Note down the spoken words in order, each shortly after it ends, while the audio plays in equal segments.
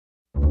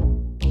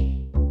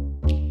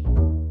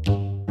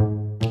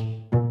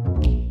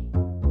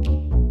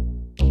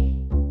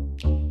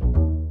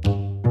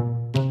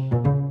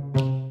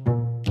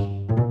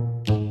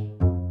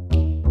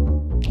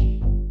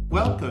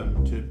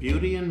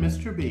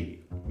Mr. B,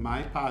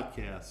 my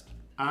podcast.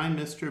 I'm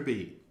Mr.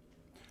 B.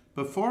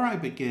 Before I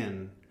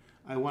begin,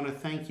 I want to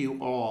thank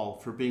you all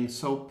for being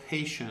so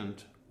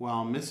patient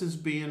while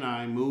Mrs. B and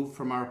I moved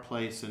from our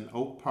place in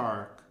Oak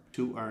Park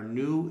to our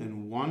new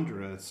and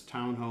wondrous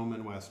townhome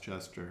in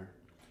Westchester.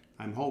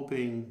 I'm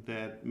hoping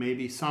that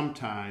maybe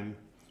sometime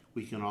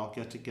we can all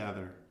get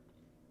together.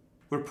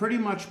 We're pretty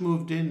much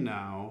moved in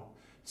now,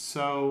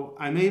 so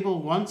I'm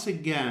able once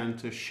again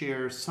to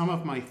share some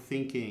of my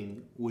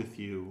thinking with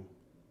you.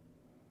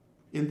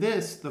 In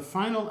this, the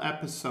final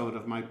episode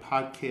of my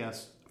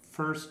podcast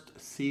first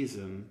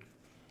season,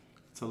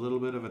 it's a little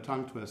bit of a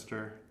tongue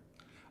twister,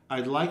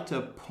 I'd like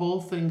to pull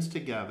things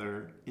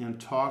together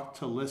and talk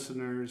to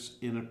listeners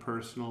in a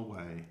personal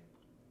way.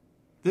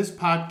 This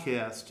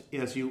podcast,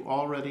 as you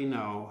already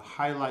know,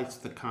 highlights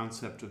the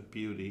concept of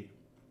beauty.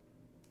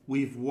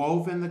 We've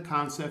woven the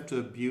concept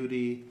of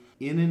beauty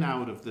in and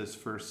out of this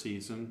first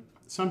season,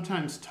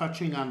 sometimes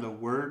touching on the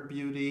word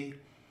beauty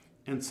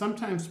and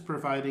sometimes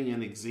providing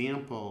an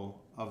example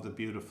of the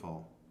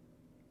beautiful.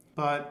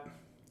 But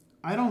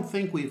I don't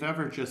think we've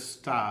ever just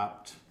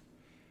stopped,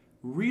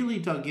 really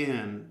dug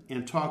in,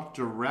 and talked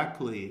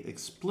directly,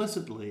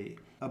 explicitly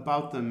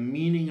about the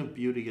meaning of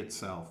beauty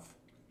itself.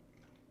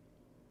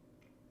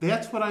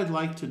 That's what I'd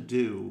like to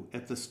do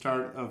at the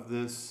start of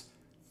this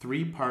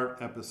 3-part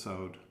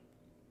episode.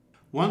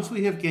 Once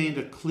we have gained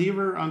a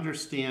clearer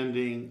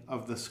understanding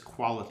of this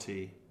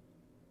quality,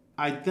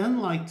 I'd then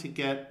like to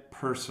get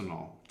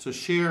personal, to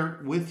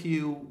share with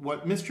you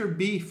what Mr.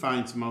 B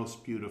finds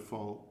most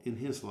beautiful in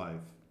his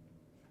life.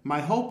 My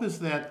hope is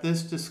that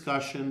this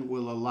discussion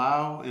will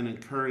allow and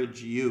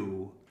encourage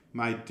you,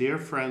 my dear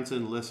friends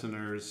and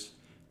listeners,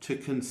 to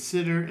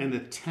consider and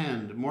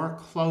attend more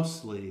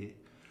closely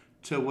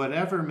to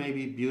whatever may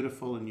be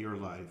beautiful in your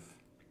life.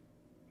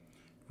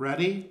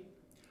 Ready?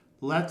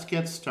 Let's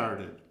get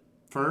started.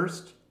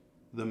 First,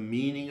 the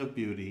meaning of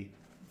beauty.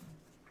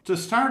 To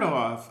start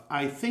off,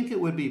 I think it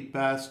would be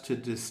best to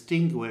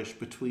distinguish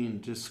between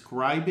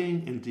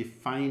describing and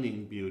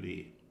defining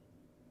beauty.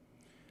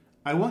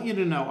 I want you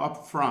to know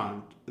up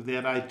front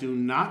that I do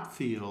not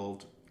feel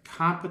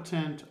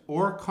competent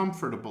or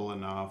comfortable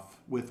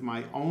enough with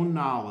my own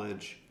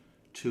knowledge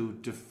to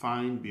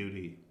define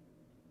beauty.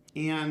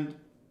 And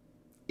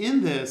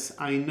in this,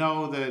 I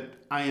know that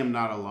I am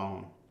not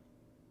alone.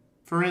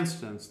 For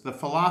instance, the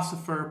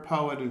philosopher,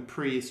 poet, and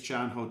priest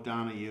John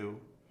O'Donohue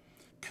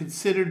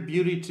considered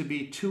beauty to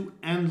be too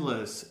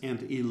endless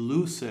and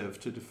elusive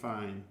to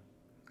define.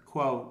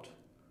 Quote,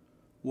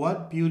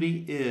 "What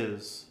beauty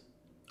is,"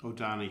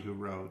 O'Donohue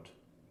wrote,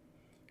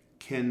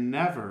 "can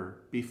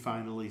never be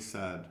finally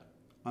said."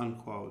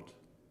 Unquote.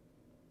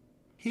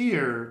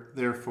 Here,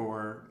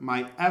 therefore,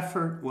 my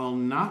effort will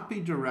not be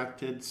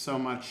directed so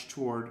much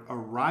toward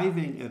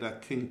arriving at a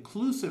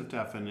conclusive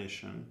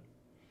definition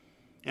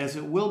as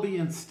it will be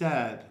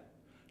instead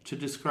to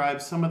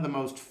describe some of the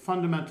most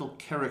fundamental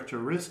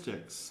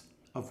characteristics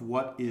of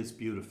what is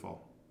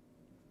beautiful.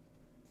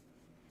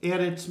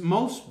 At its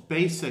most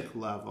basic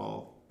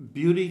level,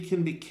 beauty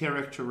can be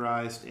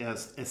characterized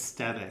as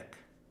aesthetic.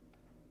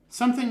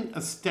 Something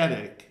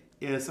aesthetic,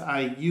 as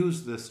I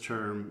use this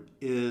term,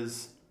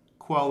 is,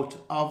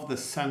 quote, "of the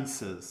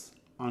senses,"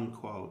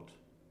 unquote.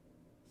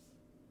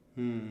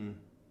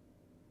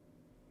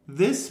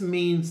 This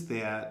means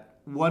that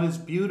what is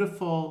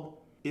beautiful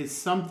is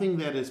something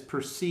that is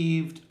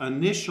perceived,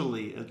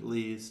 initially at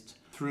least,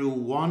 through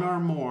one or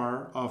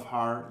more of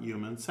our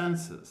human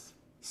senses: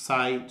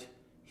 sight,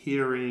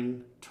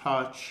 hearing,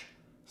 touch,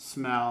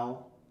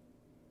 smell,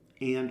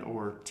 and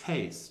or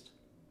taste.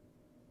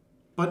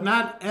 But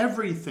not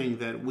everything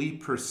that we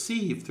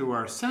perceive through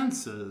our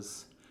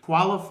senses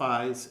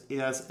qualifies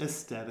as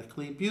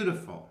aesthetically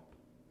beautiful.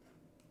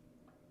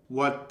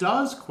 What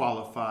does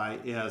qualify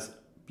as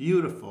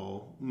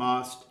beautiful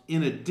must,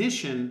 in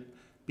addition,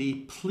 be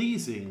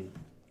pleasing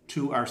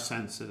to our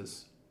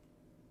senses.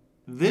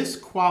 This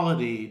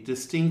quality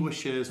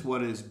distinguishes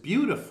what is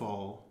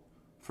beautiful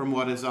from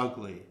what is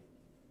ugly.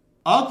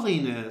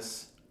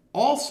 Ugliness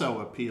also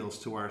appeals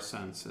to our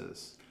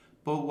senses,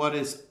 but what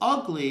is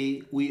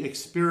ugly we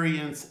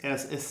experience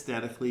as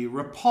aesthetically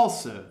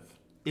repulsive.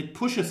 It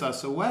pushes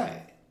us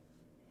away.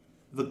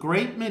 The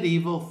great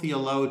medieval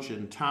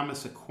theologian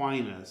Thomas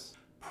Aquinas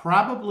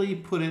probably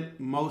put it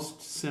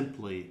most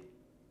simply,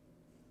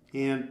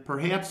 and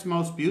perhaps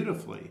most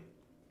beautifully,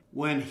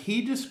 when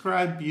he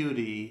described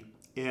beauty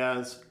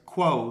as,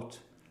 quote,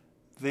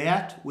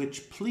 "that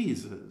which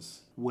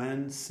pleases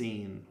when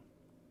seen,"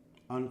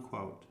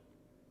 unquote.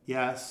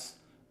 Yes,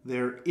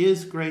 there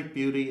is great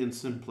beauty in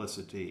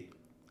simplicity,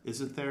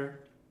 isn't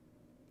there?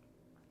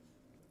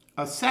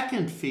 A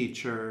second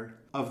feature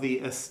of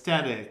the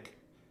aesthetic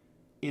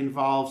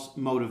involves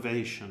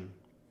motivation.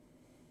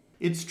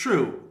 It's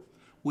true,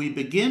 we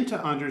begin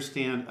to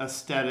understand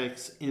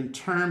aesthetics in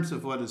terms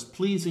of what is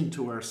pleasing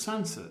to our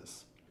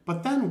senses.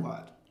 But then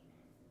what?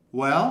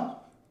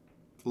 Well,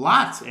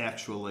 lots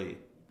actually.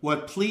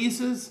 What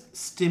pleases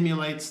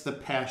stimulates the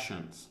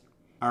passions,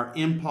 our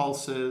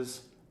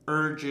impulses,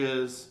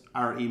 urges,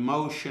 our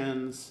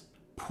emotions,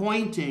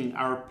 pointing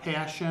our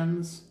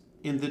passions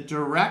in the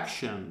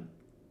direction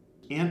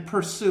and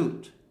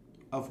pursuit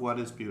of what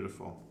is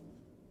beautiful.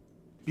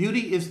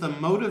 Beauty is the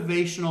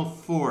motivational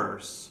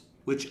force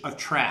which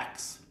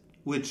attracts,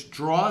 which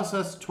draws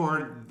us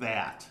toward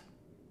that,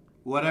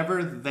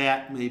 whatever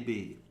that may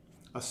be.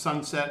 A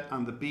sunset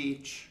on the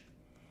beach,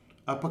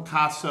 a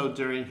Picasso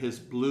during his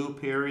blue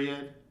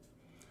period,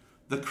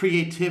 the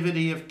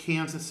creativity of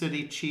Kansas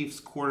City Chiefs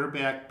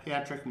quarterback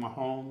Patrick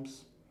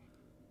Mahomes,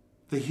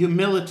 the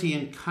humility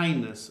and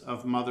kindness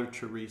of Mother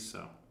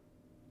Teresa.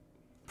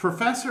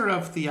 Professor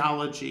of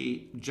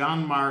theology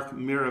Jean-Marc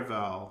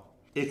Mirabel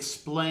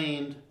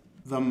explained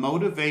the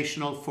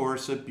motivational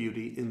force of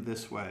beauty in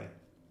this way.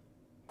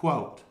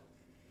 Quote,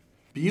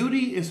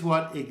 "Beauty is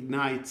what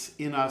ignites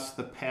in us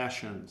the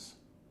passions,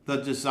 the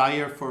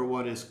desire for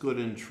what is good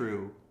and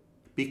true,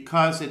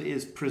 because it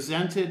is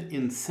presented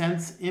in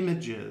sense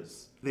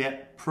images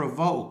that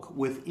provoke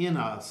within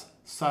us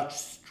such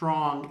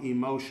strong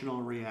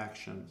emotional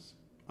reactions."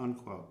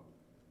 Unquote.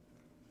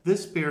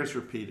 This bears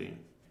repeating.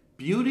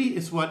 Beauty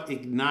is what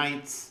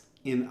ignites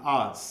in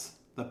us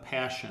the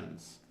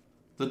passions,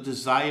 the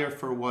desire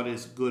for what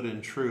is good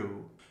and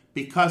true,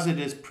 because it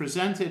is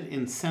presented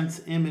in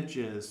sense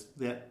images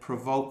that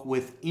provoke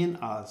within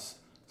us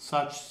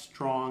such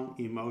strong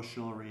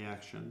emotional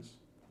reactions.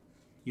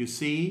 You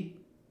see,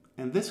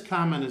 and this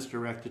comment is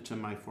directed to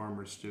my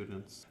former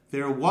students,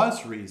 there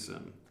was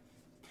reason,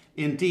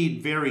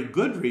 indeed very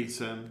good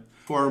reason,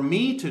 for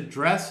me to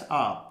dress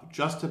up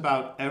just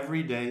about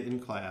every day in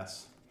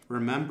class.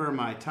 Remember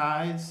my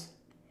ties?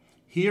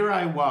 Here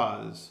I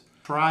was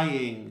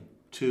trying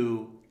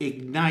to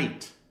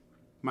ignite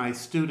my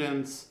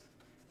students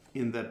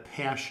in the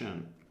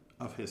passion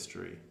of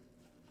history.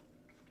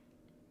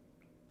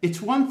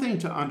 It's one thing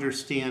to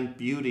understand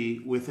beauty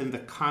within the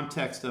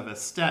context of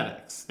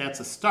aesthetics. That's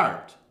a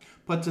start.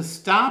 But to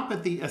stop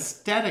at the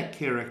aesthetic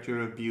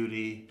character of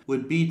beauty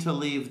would be to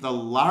leave the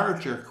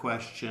larger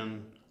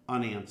question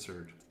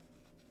unanswered.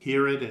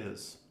 Here it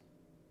is.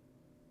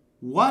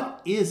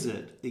 What is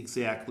it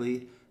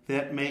exactly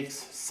that makes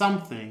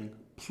something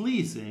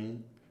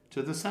pleasing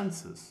to the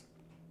senses?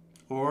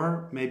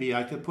 Or maybe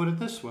I could put it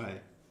this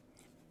way.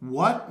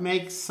 What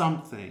makes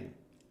something,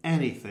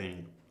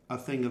 anything, a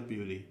thing of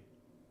beauty?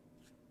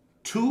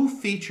 Two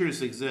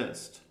features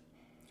exist.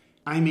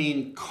 I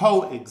mean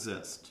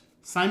coexist,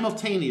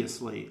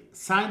 simultaneously,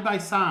 side by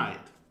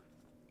side,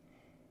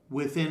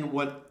 within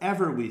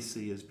whatever we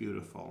see as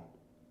beautiful.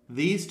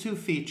 These two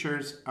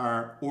features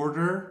are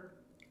order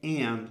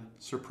and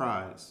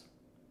surprise.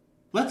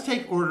 Let's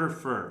take order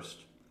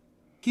first.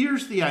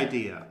 Here's the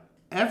idea.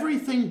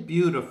 Everything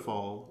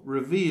beautiful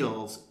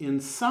reveals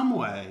in some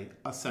way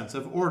a sense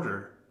of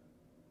order.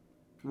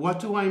 What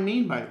do I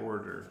mean by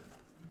order?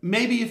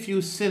 Maybe a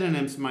few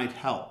synonyms might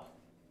help.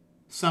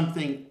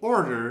 Something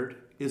ordered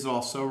is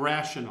also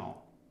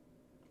rational,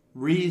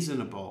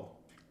 reasonable,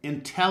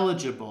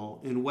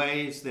 intelligible in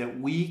ways that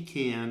we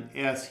can,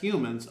 as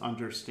humans,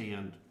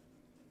 understand.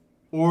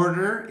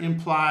 Order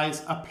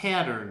implies a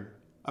pattern,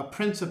 a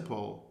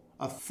principle,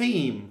 a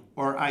theme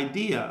or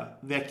idea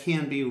that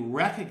can be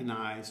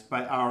recognized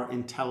by our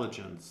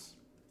intelligence.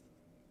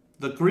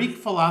 The Greek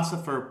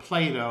philosopher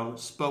Plato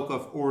spoke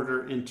of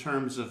order in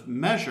terms of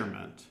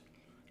measurement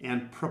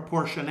and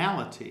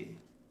proportionality.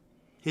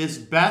 His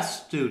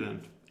best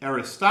student,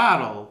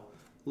 Aristotle,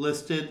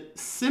 listed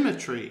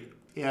symmetry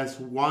as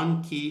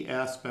one key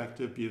aspect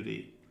of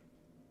beauty.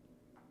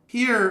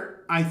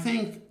 Here, I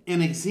think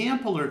an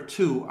example or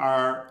two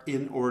are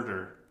in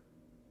order.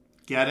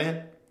 Get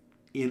it?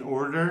 In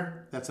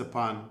order? That's a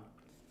pun.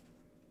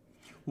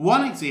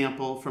 One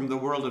example from the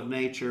world of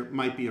nature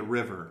might be a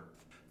river.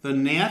 The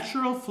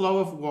natural flow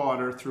of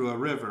water through a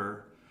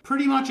river,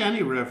 pretty much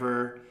any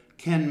river,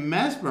 can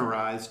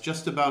mesmerize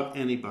just about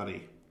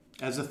anybody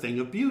as a thing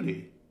of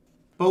beauty.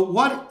 But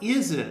what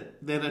is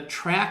it that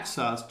attracts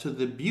us to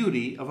the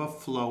beauty of a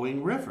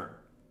flowing river?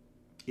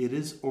 It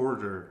is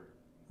order.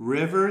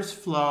 Rivers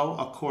flow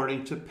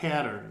according to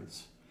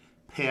patterns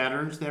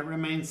that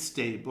remain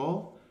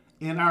stable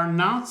and are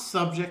not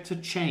subject to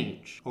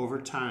change over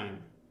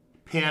time.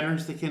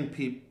 Patterns that can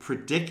be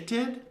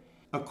predicted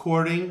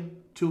according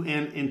to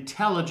an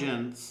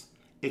intelligence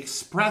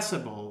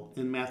expressible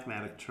in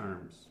mathematic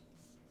terms.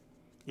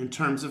 In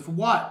terms of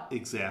what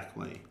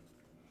exactly?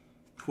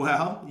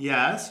 Well,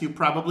 yes, you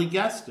probably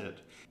guessed it.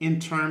 In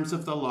terms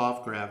of the law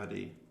of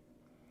gravity.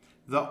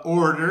 The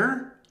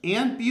order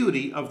and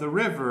beauty of the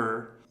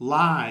river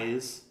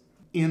lies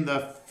in the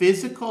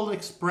physical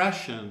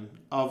expression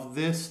of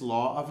this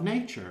law of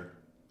nature.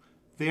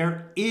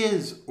 There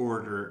is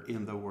order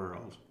in the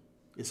world.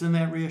 Isn't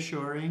that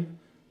reassuring?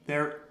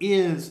 There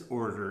is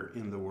order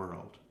in the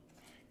world.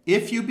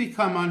 If you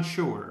become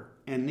unsure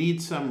and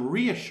need some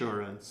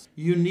reassurance,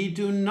 you need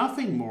do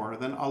nothing more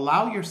than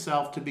allow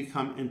yourself to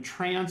become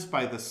entranced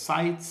by the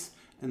sights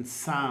and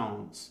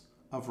sounds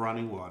of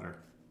running water.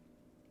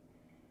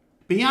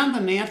 Beyond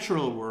the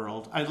natural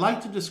world, I'd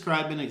like to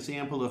describe an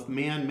example of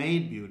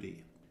man-made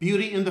beauty.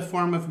 Beauty in the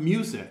form of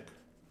music.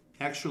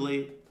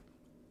 Actually,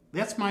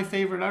 that's my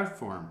favorite art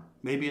form.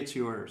 Maybe it's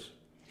yours.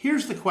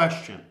 Here's the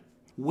question.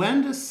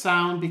 When does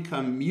sound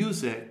become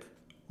music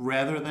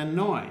rather than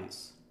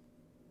noise?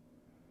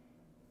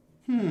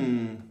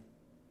 I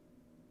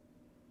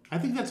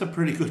think that's a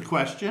pretty good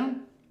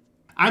question.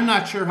 I'm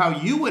not sure how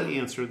you would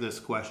answer this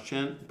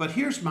question, but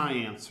here's my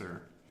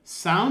answer.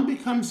 Sound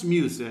becomes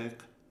music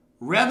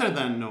rather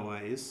than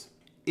noise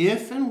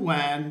if and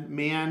when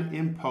man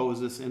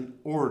imposes an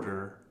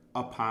order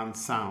upon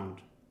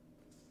sound.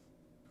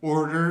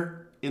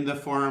 Order in the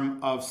form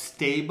of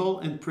stable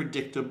and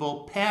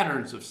predictable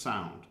patterns of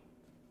sound.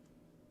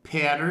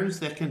 Patterns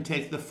that can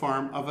take the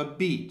form of a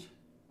beat,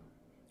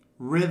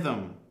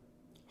 rhythm,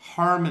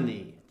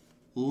 harmony,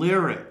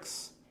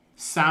 lyrics,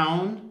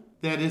 sound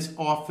that is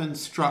often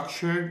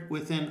structured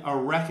within a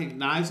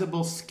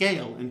recognizable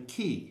scale and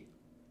key.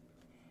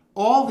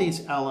 All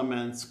these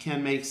elements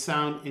can make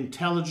sound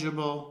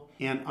intelligible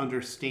and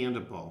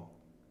understandable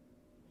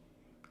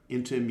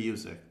into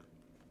music.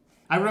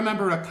 I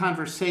remember a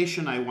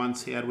conversation I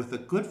once had with a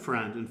good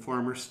friend and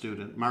former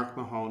student, Mark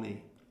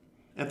Mahoney.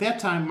 At that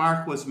time,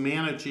 Mark was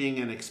managing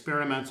an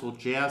experimental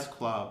jazz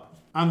club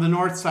on the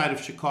north side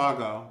of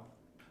Chicago.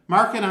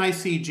 Mark and I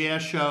see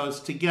jazz shows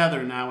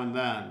together now and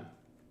then.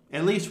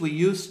 At least we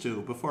used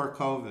to before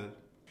COVID.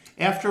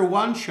 After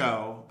one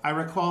show, I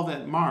recall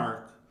that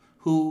Mark,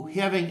 who,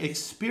 having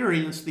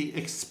experienced the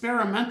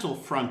experimental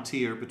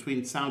frontier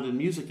between sound and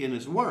music in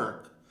his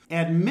work,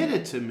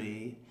 admitted to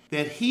me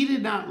that he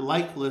did not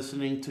like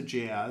listening to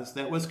jazz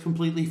that was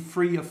completely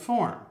free of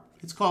form.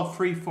 It's called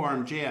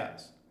free-form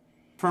jazz.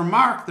 For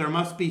Mark, there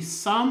must be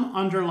some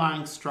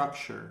underlying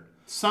structure,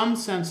 some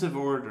sense of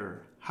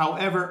order,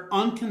 however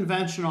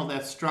unconventional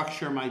that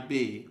structure might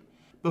be,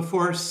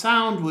 before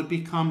sound would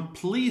become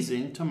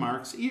pleasing to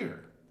Mark's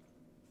ear.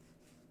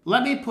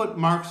 Let me put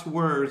Mark's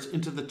words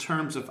into the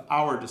terms of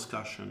our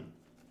discussion.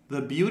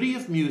 The beauty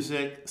of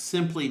music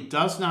simply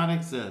does not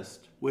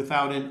exist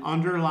without an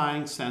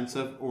underlying sense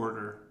of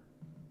order.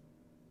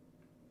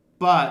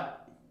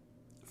 But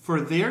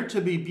for there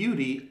to be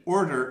beauty,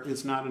 order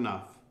is not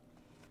enough.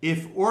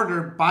 If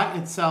order by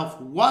itself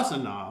was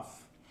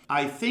enough,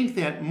 I think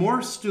that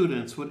more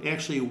students would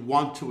actually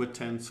want to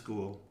attend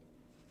school.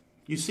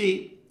 You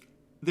see,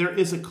 there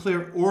is a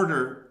clear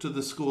order to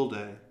the school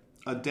day,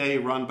 a day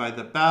run by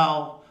the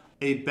bell,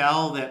 a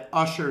bell that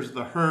ushers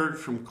the herd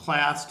from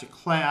class to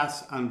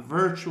class on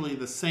virtually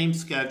the same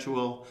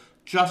schedule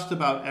just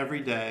about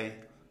every day,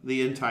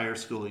 the entire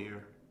school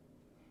year.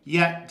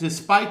 Yet,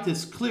 despite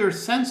this clear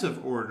sense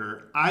of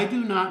order, I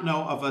do not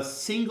know of a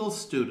single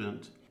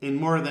student in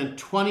more than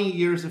 20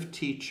 years of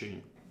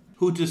teaching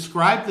who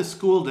described the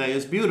school day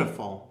as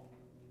beautiful.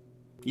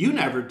 You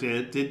never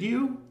did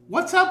you?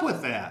 What's up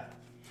with that?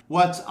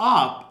 What's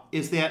up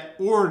is that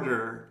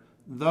order,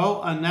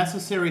 though a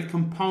necessary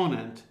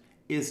component,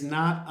 is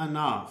not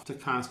enough to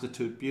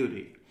constitute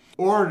beauty.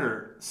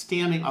 Order,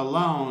 standing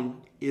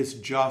alone, is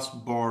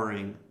just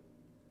boring.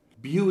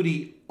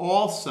 Beauty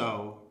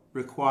also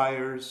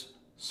requires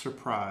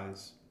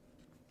surprise.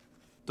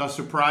 Does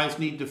surprise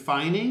need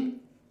defining?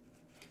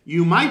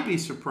 You might be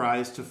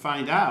surprised to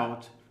find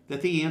out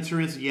that the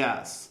answer is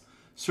yes.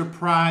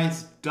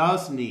 Surprise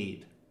does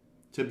need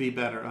to be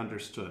better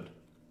understood.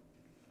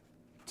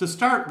 To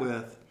start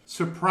with,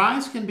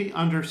 surprise can be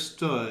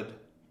understood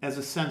as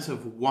a sense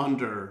of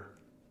wonder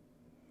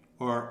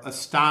or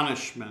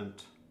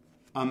astonishment,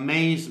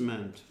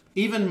 amazement,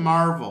 even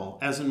marvel,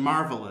 as in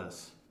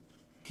marvelous.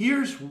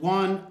 Here's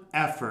one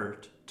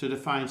effort to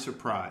define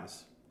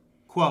surprise.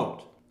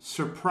 Quote,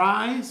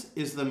 surprise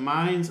is the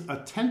mind's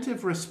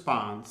attentive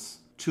response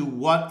to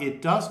what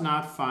it does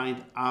not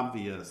find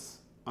obvious,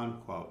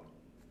 unquote.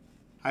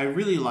 I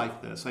really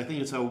like this. I think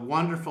it's a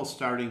wonderful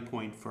starting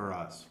point for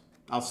us.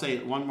 I'll say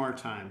it one more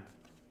time.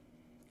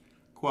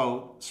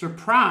 Quote,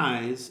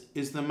 surprise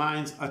is the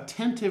mind's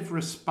attentive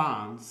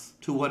response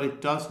to what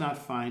it does not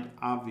find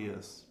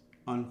obvious,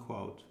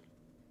 unquote.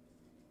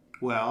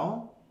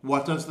 Well,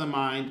 what does the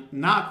mind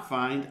not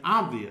find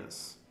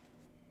obvious?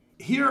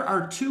 Here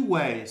are two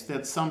ways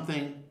that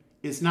something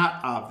is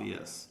not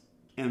obvious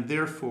and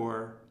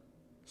therefore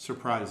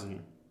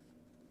surprising.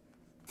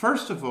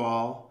 First of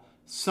all,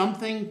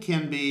 something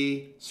can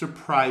be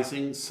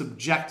surprising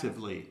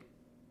subjectively.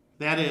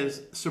 That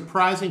is,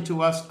 surprising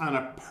to us on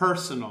a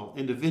personal,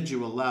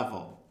 individual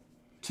level.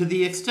 To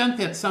the extent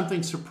that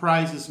something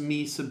surprises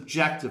me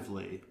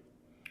subjectively,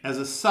 as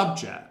a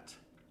subject,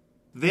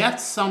 that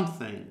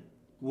something,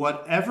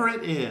 whatever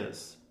it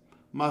is,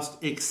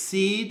 must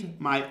exceed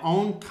my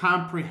own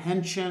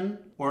comprehension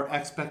or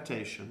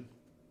expectation.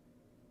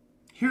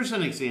 Here's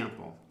an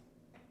example.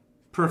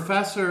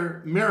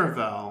 Professor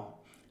Miravel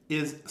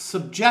is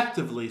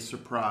subjectively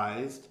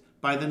surprised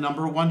by the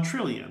number 1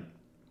 trillion.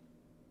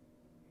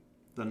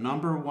 The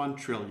number 1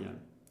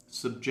 trillion,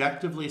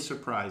 subjectively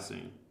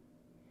surprising.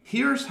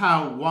 Here's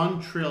how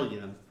 1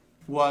 trillion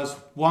was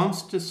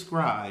once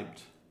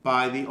described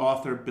by the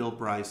author Bill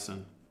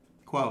Bryson.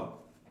 Quote,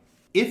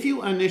 if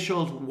you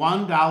initialed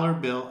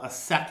 $1 bill a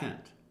second,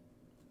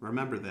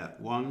 remember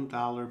that,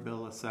 $1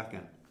 bill a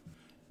second,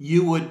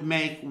 you would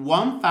make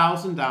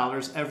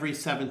 $1,000 every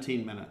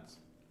 17 minutes.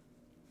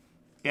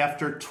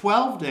 After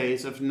 12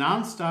 days of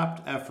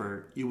nonstop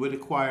effort, you would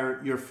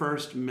acquire your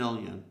first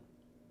million.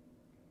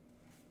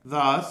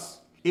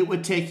 Thus, it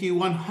would take you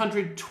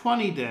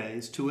 120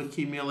 days to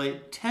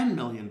accumulate $10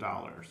 million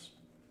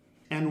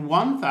and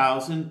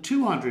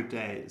 1,200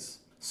 days,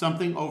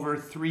 something over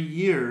 3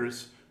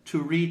 years,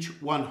 to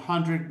reach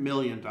 $100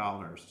 million.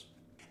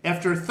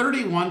 After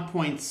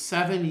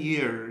 31.7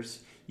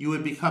 years, you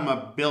would become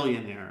a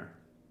billionaire,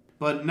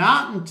 but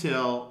not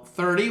until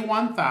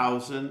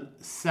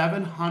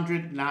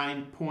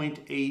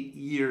 31,709.8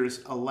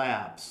 years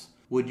elapse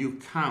would you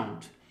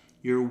count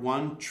your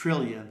 1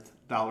 trillionth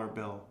dollar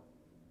bill.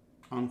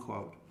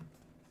 Unquote.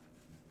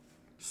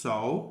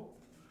 So,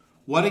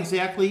 what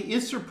exactly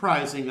is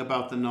surprising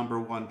about the number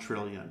 1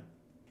 trillion?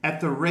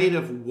 At the rate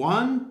of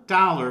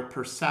 $1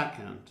 per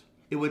second,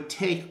 it would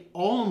take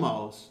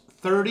almost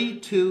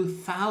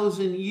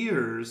 32,000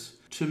 years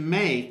to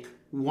make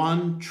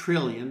 $1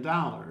 trillion.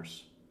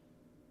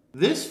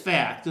 This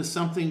fact is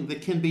something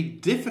that can be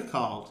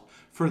difficult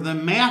for the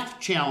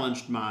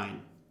math-challenged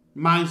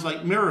minds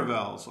like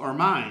Miravel's or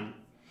mine,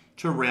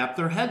 to wrap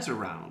their heads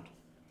around.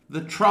 The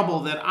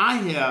trouble that I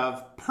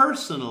have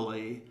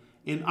personally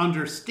in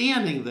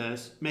understanding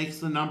this makes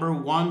the number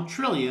 1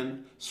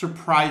 trillion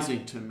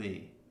surprising to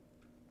me.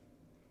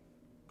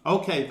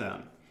 Okay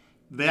then,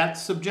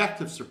 that's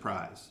subjective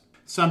surprise.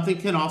 Something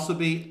can also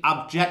be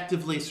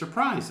objectively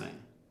surprising.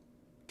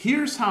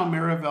 Here's how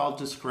Miravel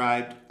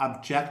described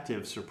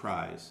objective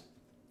surprise.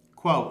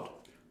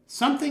 Quote,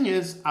 "Something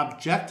is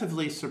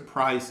objectively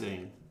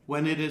surprising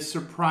when it is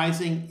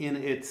surprising in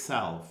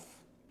itself,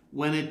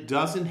 when it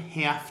doesn't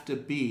have to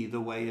be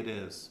the way it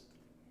is.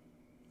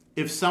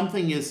 If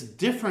something is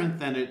different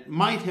than it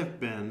might have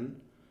been,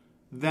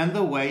 then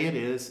the way it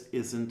is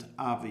isn't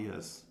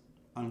obvious."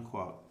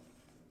 Unquote.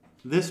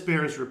 This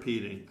bears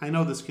repeating. I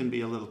know this can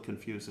be a little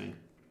confusing.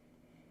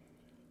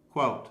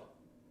 Quote,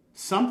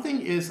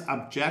 "Something is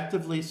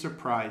objectively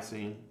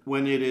surprising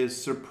when it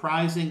is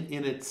surprising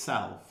in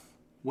itself,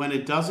 when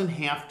it doesn't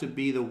have to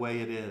be the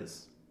way it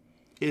is.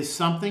 If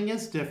something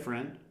is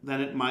different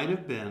than it might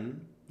have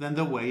been, then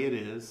the way it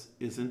is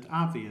isn't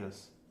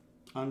obvious."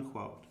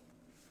 Unquote.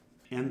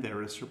 And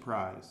there is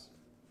surprise.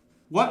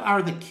 What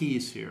are the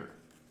keys here?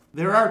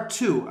 There are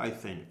 2, I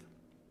think.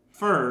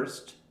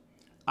 First,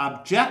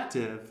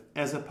 objective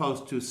as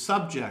opposed to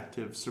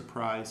subjective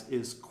surprise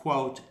is,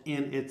 quote,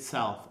 "in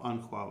itself,"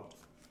 unquote,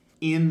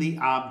 in the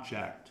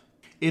object.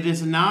 It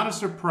is not a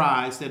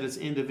surprise that is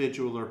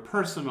individual or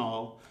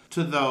personal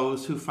to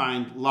those who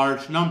find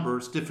large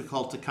numbers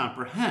difficult to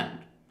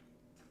comprehend.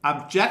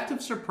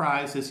 Objective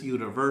surprise is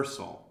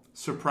universal,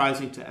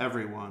 surprising to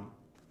everyone.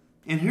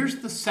 And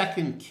here's the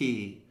second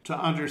key to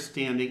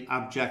understanding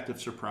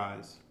objective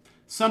surprise.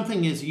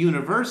 Something is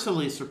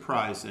universally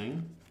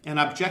surprising, an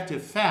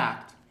objective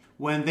fact,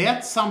 when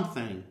that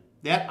something,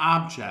 that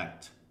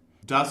object,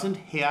 doesn't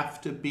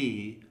have to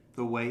be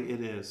the way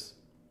it is.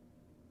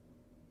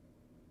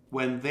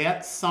 When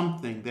that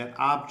something, that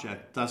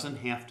object, doesn't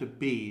have to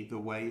be the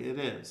way it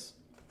is.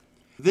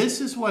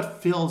 This is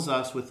what fills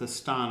us with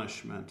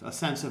astonishment, a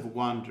sense of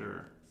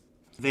wonder,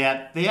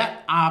 that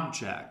that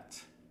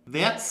object,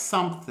 that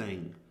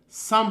something,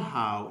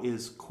 somehow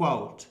is,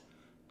 quote,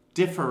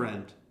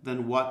 "different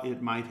than what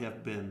it might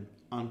have been,"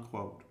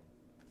 unquote.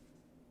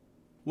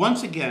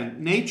 Once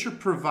again, nature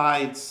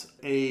provides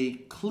a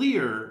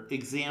clear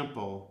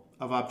example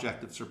of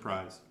objective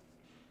surprise.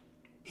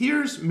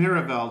 Here's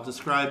Miravel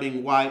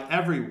describing why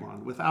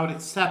everyone, without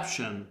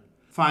exception,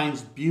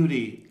 finds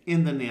beauty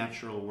in the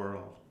natural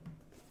world.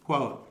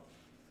 Quote,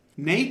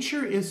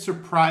 "Nature is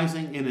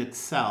surprising in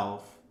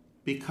itself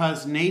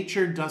because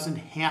nature doesn't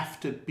have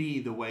to be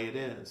the way it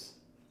is.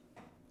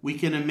 We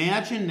can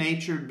imagine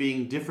nature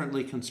being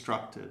differently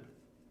constructed.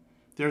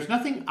 There's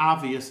nothing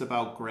obvious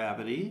about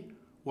gravity.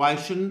 Why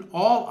shouldn't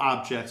all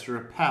objects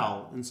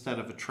repel instead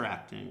of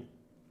attracting?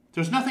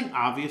 There's nothing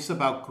obvious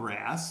about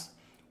grass.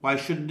 Why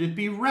shouldn't it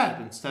be red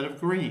instead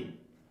of green?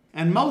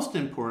 And most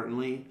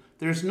importantly,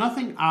 there's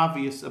nothing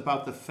obvious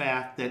about the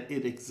fact that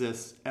it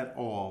exists at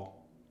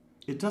all.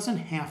 It doesn't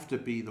have to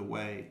be the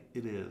way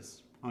it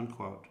is,"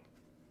 unquote.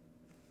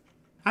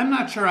 I'm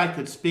not sure I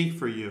could speak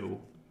for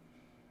you,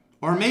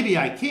 or maybe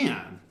I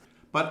can,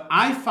 but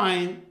I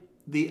find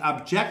the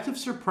objective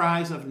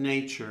surprise of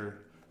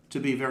nature to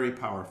be very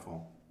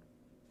powerful.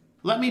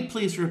 Let me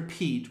please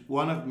repeat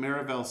one of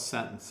Miravel's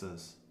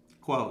sentences.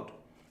 Quote,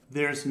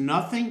 "There's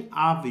nothing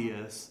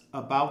obvious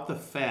about the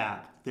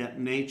fact that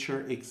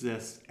nature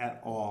exists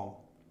at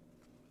all."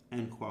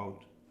 End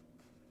quote.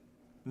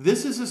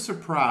 This is a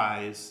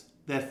surprise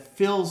that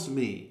fills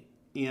me,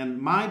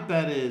 and my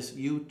bet is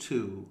you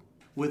too,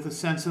 with a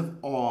sense of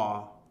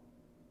awe,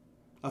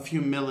 of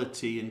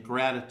humility and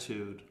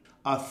gratitude,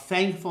 a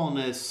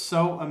thankfulness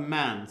so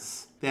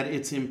immense that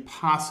it's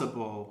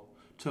impossible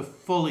to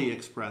fully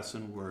express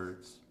in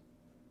words.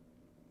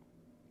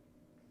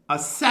 A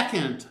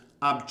second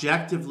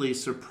objectively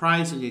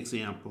surprising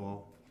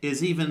example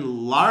is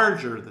even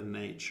larger than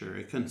nature.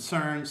 It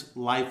concerns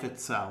life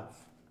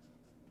itself.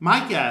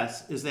 My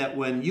guess is that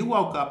when you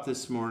woke up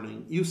this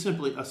morning, you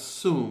simply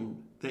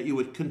assumed that you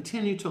would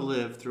continue to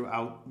live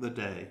throughout the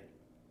day.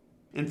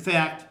 In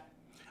fact,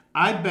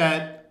 I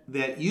bet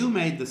that you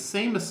made the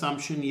same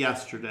assumption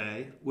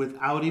yesterday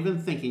without even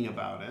thinking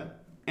about it,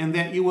 and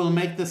that you will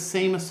make the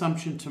same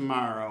assumption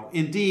tomorrow.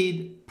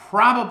 Indeed,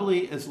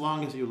 probably as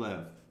long as you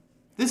live.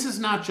 This is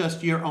not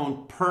just your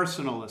own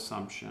personal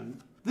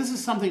assumption. This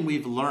is something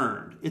we've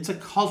learned. It's a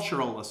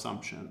cultural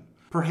assumption,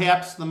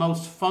 perhaps the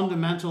most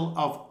fundamental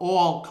of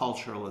all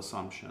cultural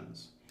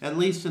assumptions, at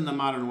least in the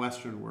modern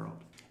Western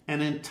world. An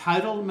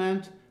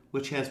entitlement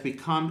which has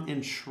become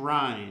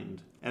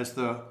enshrined as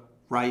the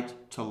right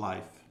to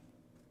life.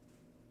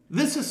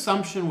 This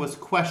assumption was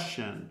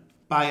questioned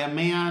by a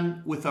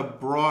man with a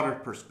broader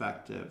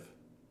perspective,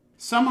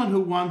 someone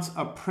who once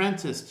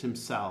apprenticed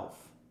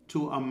himself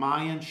to a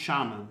Mayan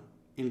shaman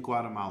in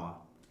Guatemala.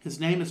 His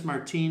name is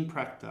Martin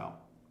Prechtel,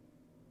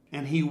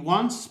 and he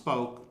once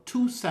spoke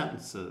 2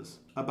 sentences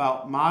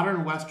about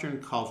modern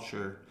Western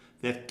culture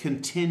that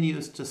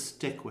continues to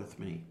stick with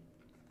me.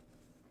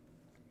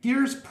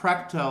 Here's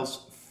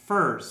Prechtel's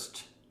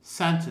first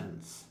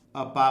sentence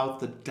about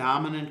the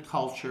dominant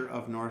culture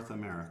of North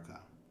America.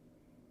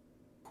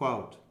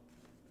 Quote,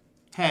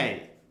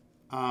 "Hey,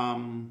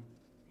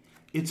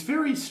 it's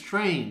very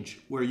strange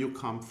where you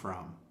come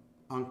from,"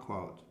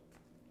 unquote.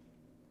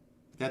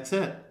 That's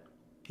it.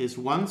 His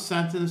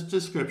one-sentence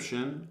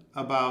description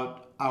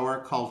about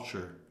our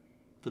culture,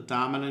 the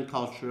dominant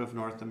culture of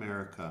North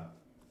America.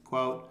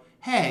 Quote,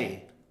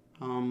 "Hey,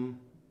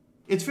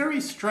 it's very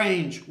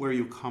strange where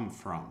you come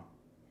from,"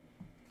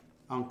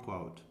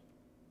 unquote.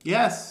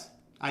 Yes,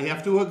 I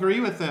have to agree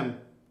with him.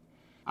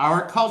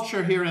 Our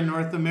culture here in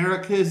North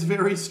America is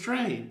very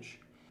strange.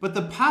 But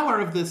the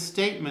power of this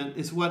statement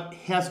is what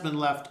has been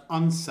left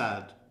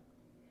unsaid.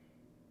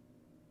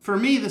 For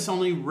me, this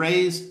only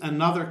raised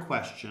another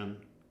question.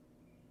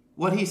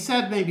 What he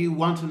said made me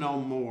want to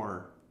know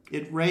more.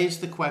 It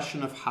raised the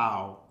question of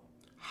how.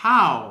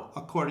 How,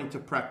 according to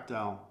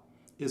Prechtel,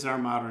 is our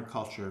modern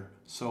culture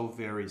so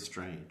very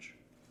strange?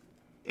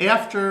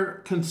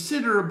 After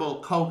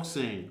considerable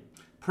coaxing,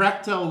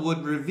 Prechtel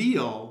would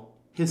reveal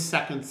his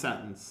second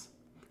sentence,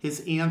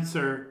 his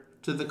answer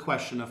to the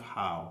question of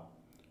how.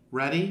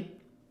 Ready?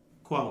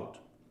 Quote,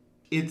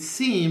 "It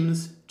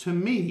seems to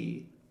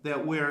me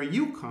that where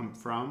you come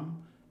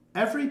from,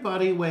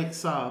 everybody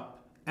wakes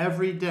up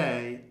every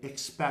day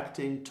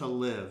expecting to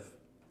live,"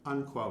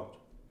 unquote.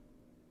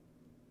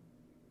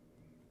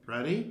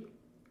 Ready?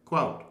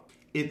 Quote,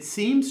 "It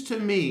seems to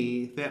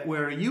me that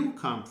where you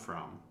come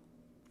from,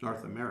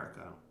 North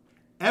America,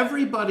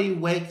 everybody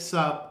wakes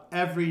up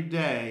every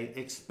day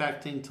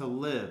expecting to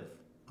live,"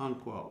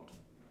 unquote.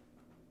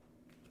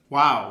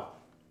 Wow.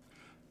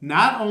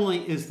 Not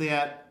only is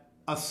that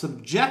a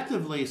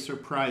subjectively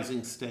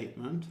surprising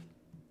statement,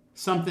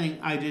 something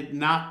I did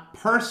not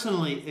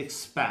personally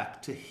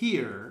expect to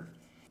hear,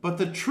 but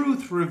the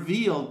truth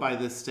revealed by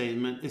this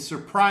statement is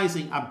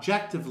surprising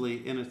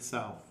objectively in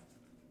itself.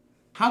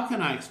 How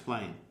can I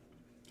explain?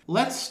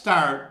 Let's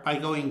start by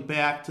going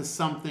back to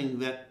something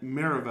that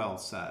Miravel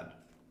said.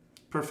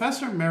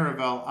 Professor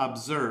Miravel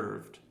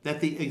observed that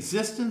the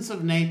existence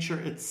of nature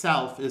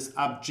itself is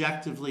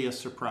objectively a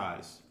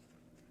surprise.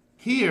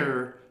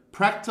 Here,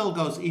 Prechtel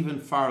goes even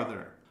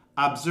farther,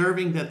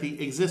 observing that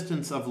the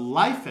existence of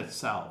life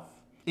itself,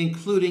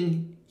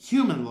 including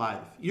human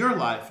life, your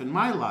life and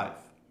my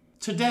life,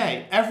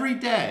 today, every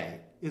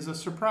day, is a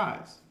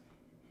surprise.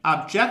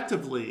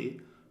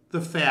 Objectively, the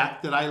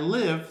fact that I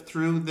live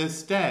through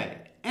this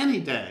day,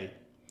 any day,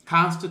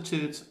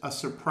 constitutes a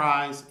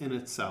surprise in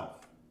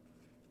itself.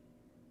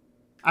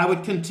 I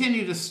would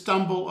continue to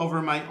stumble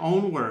over my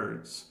own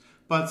words,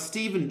 but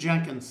Stephen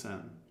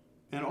Jenkinson,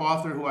 an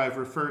author who I've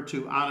referred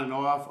to on and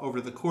off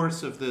over the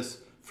course of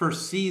this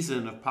first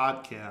season of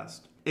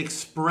podcast,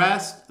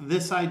 expressed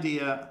this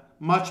idea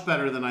much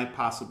better than I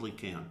possibly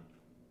can.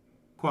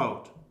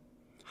 Quote,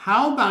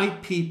 "How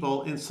might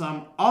people in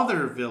some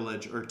other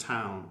village or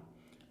town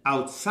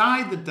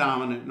outside the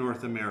dominant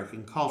North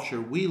American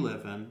culture we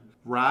live in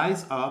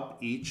rise up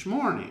each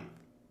morning?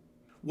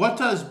 What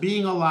does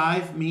being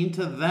alive mean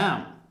to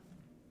them?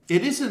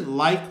 It isn't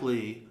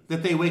likely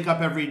that they wake up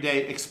every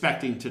day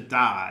expecting to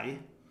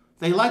die.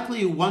 They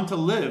likely want to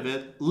live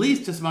at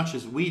least as much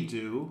as we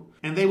do,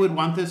 and they would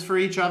want this for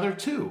each other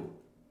too.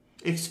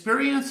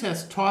 Experience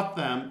has taught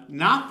them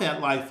not that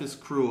life is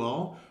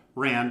cruel,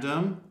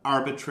 random,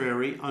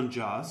 arbitrary,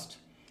 unjust.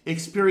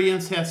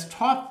 Experience has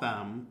taught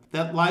them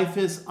that life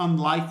is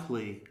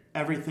unlikely,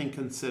 everything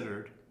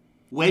considered.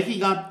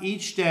 Waking up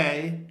each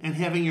day and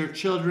having your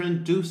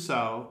children do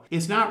so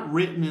is not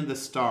written in the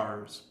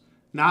stars,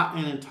 not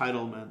an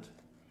entitlement.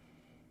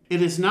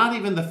 It is not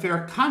even the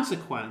fair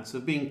consequence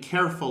of being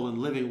careful and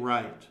living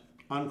right,"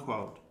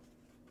 unquote.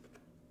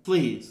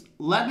 Please,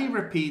 let me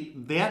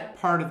repeat that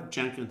part of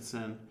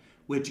Jenkinson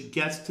which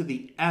gets to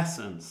the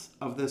essence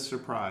of this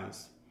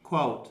surprise.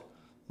 Quote,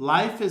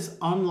 "Life is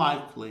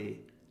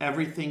unlikely,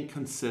 everything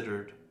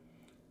considered.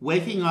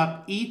 Waking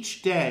up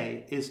each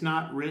day is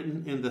not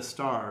written in the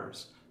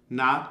stars,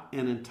 not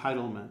an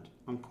entitlement,"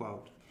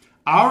 unquote.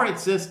 Our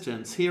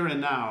existence here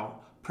and now,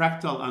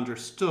 Prechtel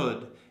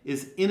understood,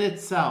 is in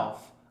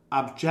itself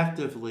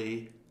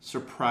objectively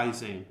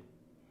surprising.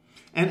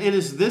 And it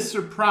is this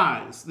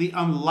surprise, the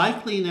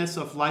unlikeliness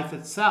of life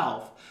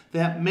itself,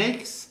 that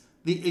makes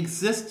the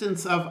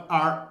existence of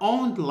our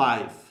own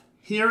life,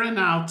 here and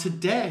now,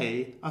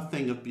 today, a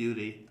thing of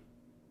beauty.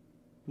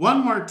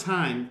 One more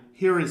time,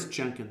 here is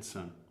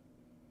Jenkinson.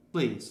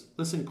 Please,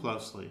 listen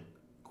closely.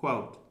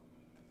 Quote,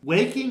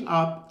 "Waking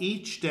up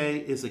each day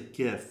is a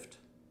gift.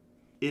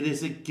 It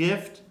is a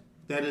gift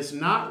that is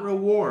not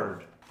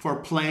reward for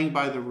playing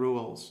by the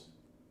rules.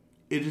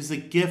 It is a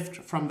gift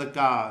from the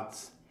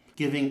gods,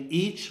 giving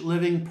each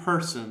living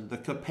person the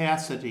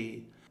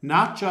capacity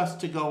not just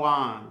to go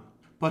on,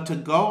 but to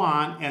go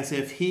on as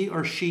if he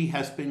or she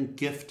has been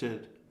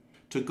gifted,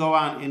 to go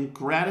on in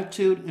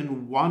gratitude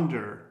and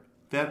wonder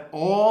that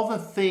all the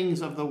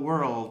things of the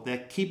world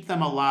that keep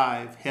them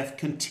alive have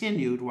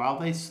continued while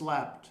they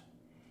slept.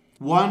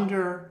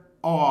 Wonder,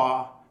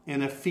 awe,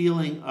 and a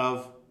feeling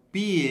of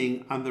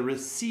being on the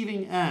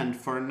receiving end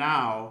for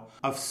now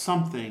of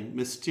something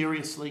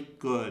mysteriously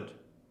good."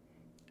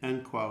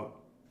 End quote.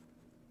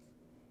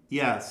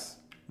 Yes,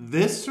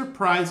 this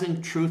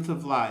surprising truth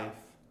of life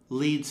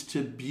leads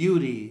to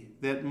beauty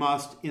that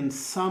must, in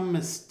some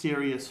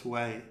mysterious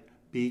way,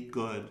 be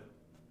good.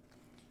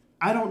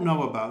 I don't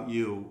know about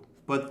you,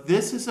 but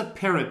this is a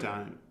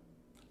paradigm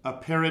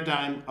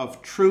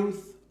of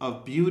truth,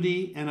 of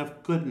beauty, and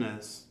of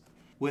goodness,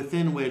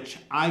 within which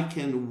I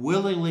can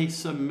willingly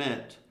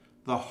submit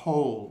the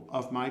whole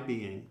of my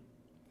being.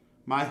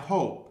 My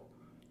hope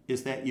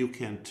is that you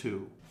can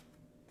too.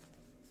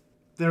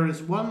 There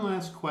is one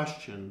last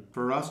question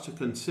for us to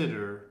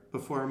consider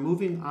before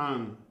moving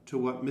on to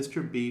what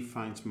Mr. B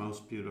finds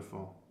most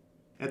beautiful.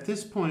 At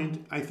this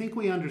point, I think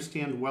we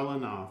understand well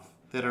enough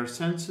that our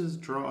senses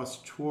draw us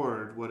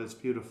toward what is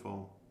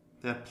beautiful,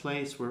 that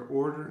place where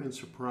order and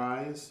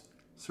surprise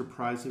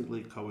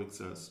surprisingly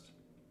coexist.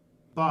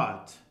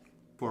 But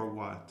for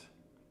what?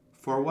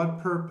 For what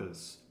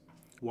purpose?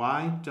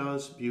 Why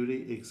does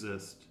beauty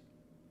exist?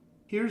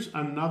 Here's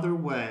another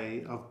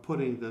way of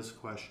putting this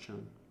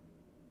question.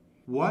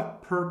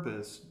 What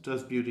purpose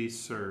does beauty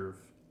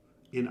serve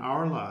in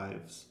our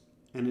lives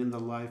and in the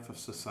life of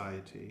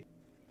society?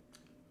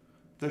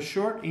 The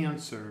short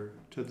answer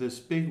to this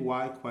big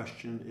why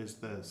question is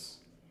this.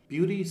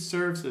 Beauty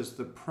serves as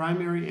the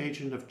primary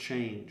agent of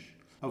change,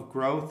 of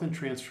growth and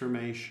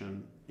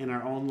transformation in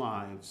our own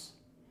lives.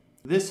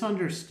 This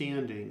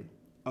understanding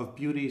of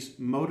beauty's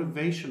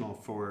motivational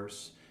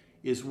force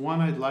is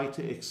one I'd like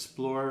to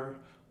explore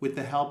with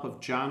the help of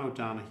John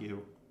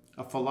O'Donohue,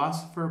 a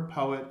philosopher,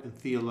 poet, and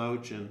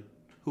theologian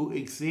who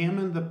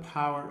examined the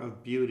power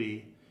of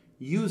beauty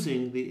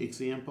using the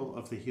example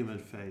of the human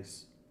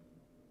face.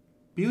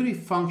 Beauty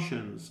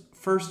functions,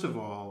 first of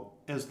all,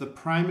 as the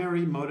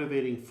primary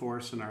motivating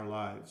force in our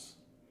lives.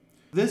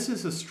 This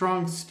is a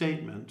strong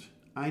statement,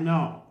 I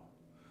know.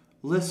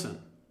 Listen,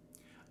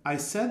 I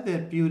said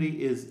that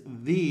beauty is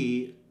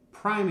the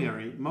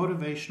primary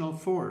motivational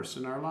force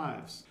in our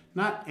lives.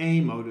 Not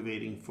a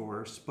motivating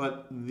force,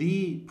 but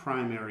the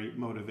primary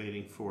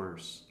motivating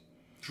force,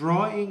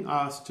 drawing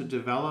us to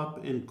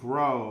develop and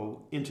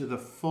grow into the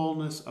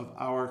fullness of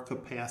our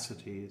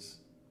capacities.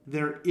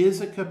 There is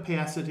a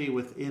capacity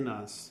within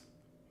us,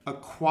 a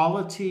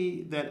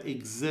quality that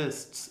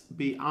exists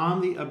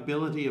beyond the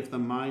ability of the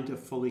mind to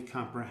fully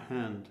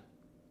comprehend,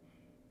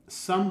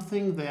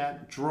 something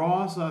that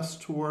draws us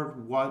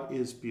toward what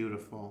is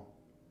beautiful.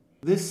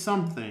 This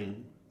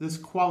something, this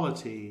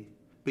quality,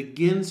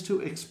 begins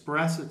to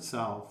express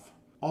itself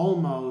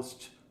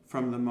almost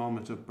from the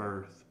moment of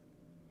birth.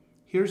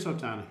 Here's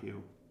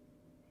O'Donohue,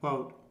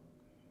 quote,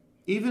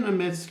 "Even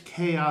amidst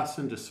chaos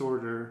and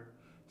disorder,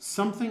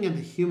 something in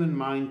the human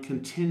mind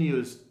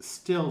continues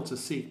still to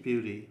seek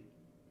beauty.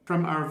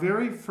 From our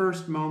very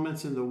first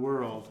moments in the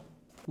world,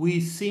 we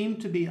seem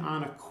to be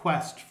on a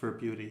quest for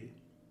beauty.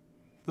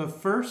 The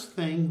first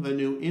thing the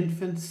new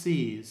infant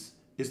sees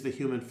is the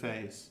human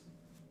face.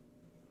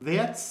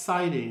 That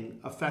sighting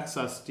affects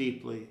us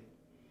deeply,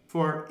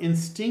 for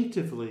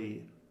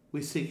instinctively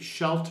we seek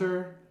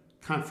shelter,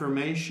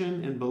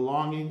 confirmation, and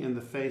belonging in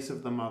the face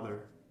of the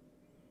mother.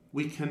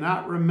 We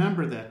cannot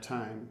remember that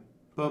time,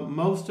 but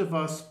most of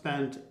us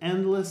spent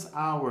endless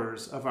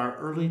hours of our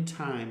early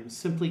time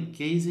simply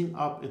gazing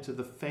up into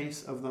the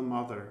face of the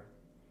mother.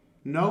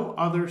 No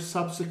other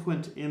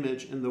subsequent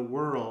image in the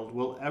world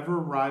will ever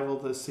rival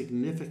the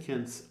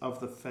significance of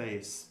the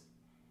face.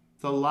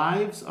 The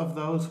lives of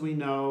those we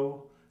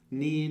know,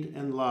 need,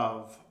 and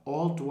love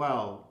all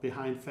dwell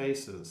behind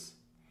faces.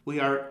 We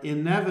are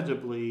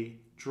inevitably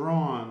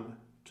drawn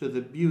to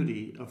the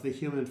beauty of the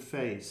human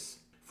face,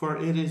 for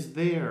it is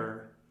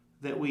there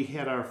that we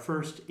had our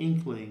first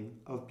inkling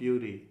of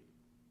beauty."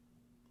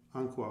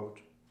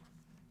 Unquote.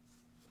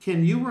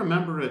 Can you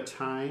remember a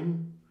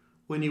time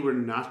when you were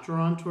not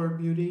drawn toward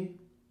beauty?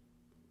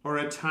 Or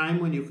a time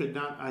when you could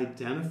not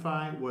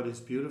identify what is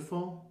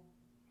beautiful?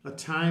 A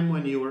time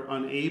when you were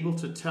unable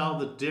to tell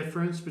the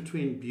difference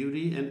between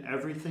beauty and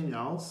everything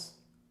else?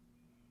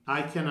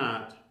 I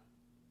cannot.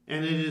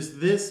 And it is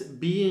this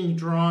being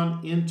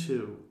drawn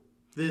into,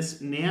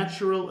 this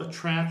natural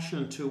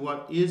attraction to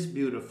what is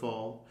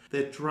beautiful,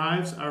 that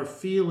drives our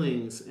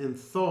feelings and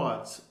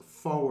thoughts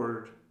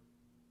forward.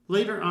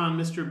 Later on,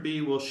 Mr.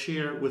 B will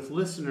share with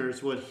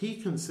listeners what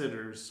he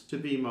considers to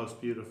be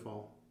most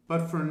beautiful.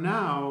 But for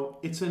now,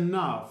 it's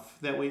enough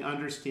that we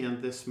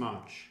understand this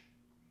much.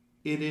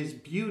 It is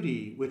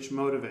beauty which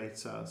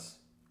motivates us,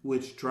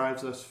 which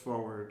drives us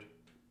forward.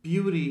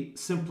 Beauty,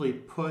 simply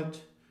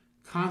put,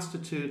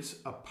 constitutes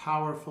a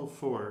powerful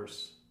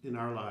force in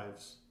our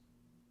lives.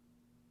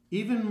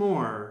 Even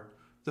more,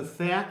 the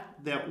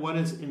fact that what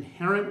is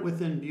inherent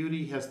within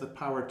beauty has the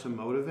power to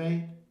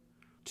motivate,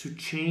 to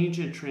change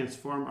and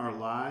transform our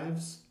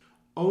lives,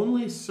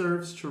 only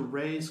serves to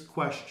raise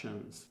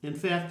questions. In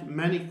fact,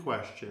 many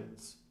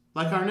questions.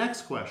 Like our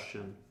next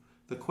question,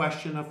 the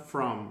question of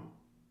from.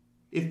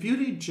 If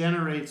beauty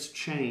generates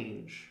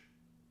change,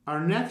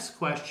 our next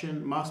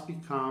question must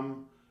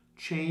become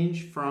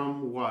change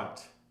from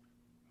what?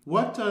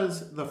 What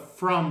does the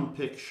from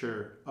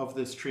picture of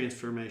this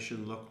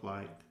transformation look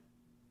like?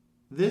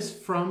 This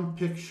from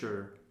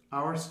picture,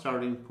 our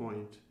starting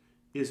point,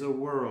 is a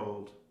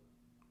world,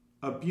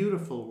 a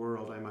beautiful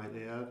world, I might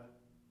add,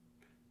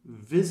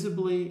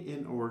 visibly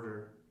in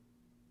order.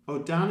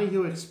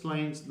 O'Donoghue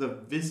explains the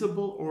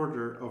visible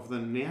order of the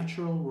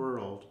natural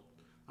world,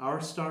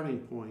 our starting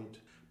point,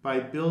 by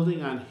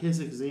building on his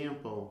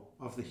example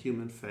of the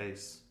human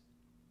face.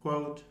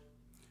 Quote,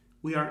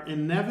 "We are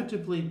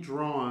inevitably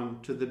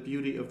drawn to the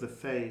beauty of the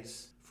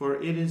face,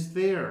 for it is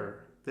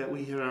there that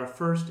we had our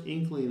first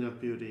inkling of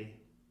beauty.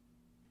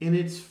 In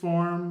its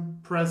form,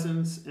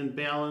 presence, and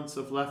balance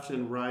of left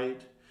and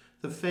right,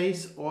 the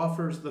face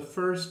offers the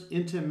first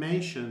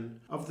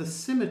intimation of the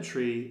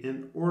symmetry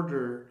and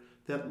order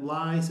that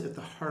lies at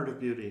the heart of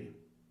beauty.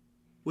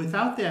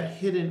 Without that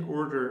hidden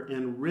order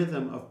and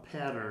rhythm of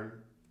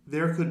pattern,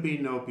 there could be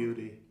no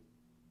beauty.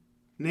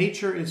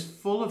 Nature is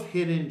full of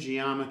hidden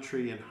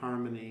geometry and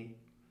harmony,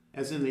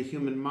 as in the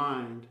human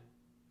mind,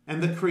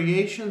 and the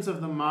creations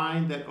of the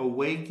mind that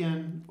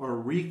awaken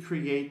or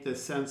recreate the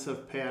sense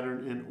of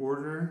pattern and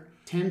order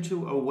tend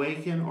to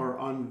awaken or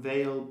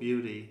unveil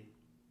beauty.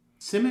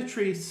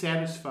 Symmetry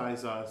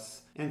satisfies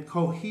us and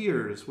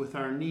coheres with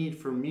our need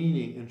for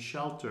meaning and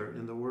shelter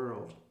in the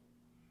world.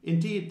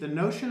 Indeed, the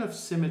notion of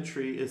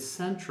symmetry is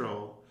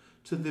central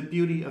to the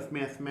beauty of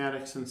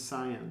mathematics and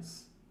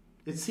science.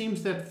 It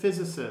seems that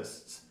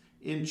physicists,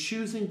 in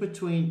choosing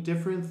between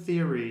different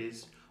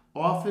theories,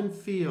 often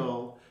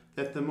feel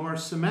that the more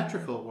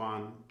symmetrical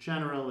one,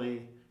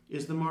 generally,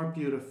 is the more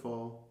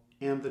beautiful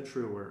and the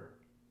truer."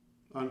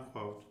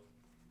 Unquote.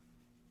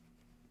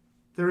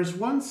 There is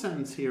one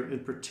sentence here in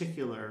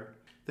particular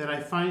that I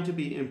find to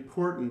be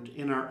important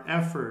in our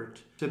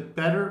effort to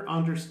better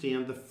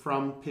understand the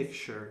from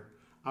picture,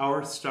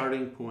 our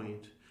starting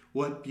point,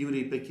 what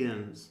beauty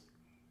begins.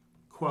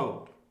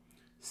 Quote,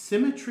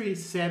 "Symmetry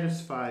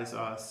satisfies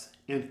us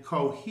and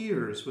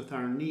coheres with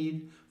our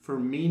need for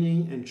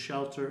meaning and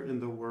shelter in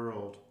the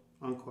world."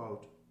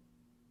 Unquote.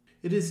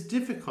 It is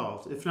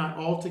difficult, if not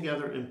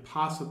altogether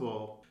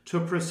impossible, to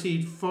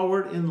proceed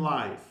forward in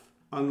life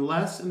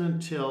unless and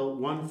until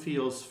one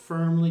feels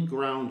firmly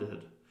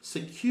grounded,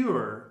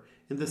 secure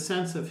in the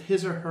sense of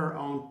his or her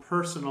own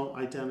personal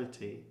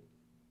identity.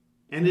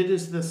 And it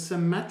is the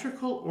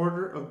symmetrical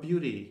order of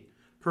beauty,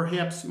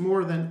 perhaps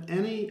more than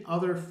any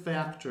other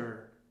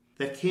factor,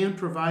 that can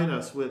provide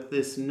us with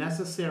this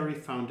necessary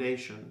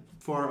foundation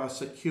for a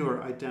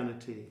secure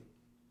identity.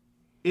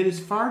 It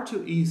is far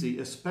too easy,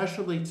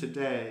 especially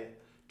today,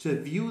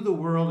 to view the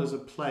world as a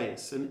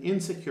place, an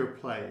insecure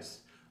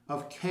place,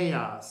 of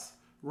chaos,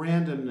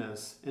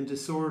 randomness, and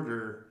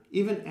disorder,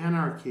 even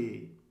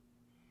anarchy.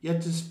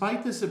 Yet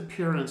despite this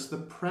appearance, the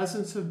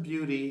presence of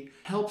beauty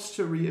helps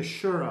to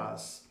reassure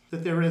us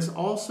that there is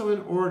also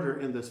an order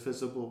in this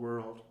visible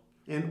world,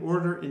 an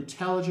order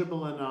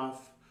intelligible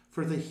enough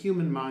for the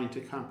human mind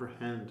to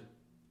comprehend.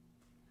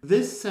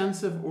 This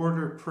sense of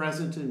order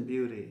present in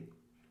beauty,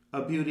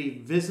 a beauty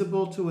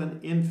visible to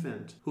an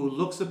infant who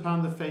looks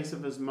upon the face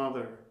of his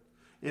mother,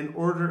 an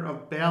order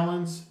of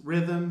balance,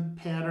 rhythm,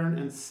 pattern,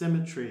 and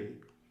symmetry,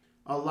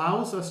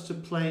 allows us to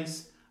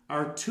place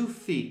our 2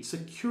 feet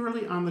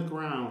securely on the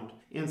ground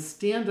and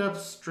stand up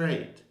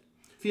straight,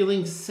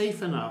 feeling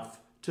safe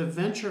enough to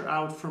venture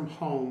out from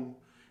home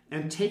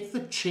and take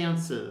the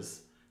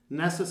chances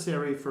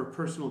necessary for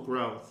personal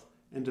growth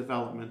and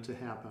development to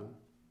happen.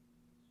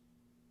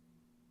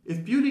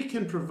 If beauty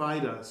can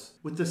provide us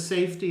with the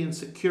safety and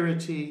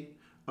security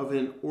of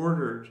an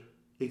ordered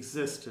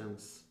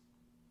existence,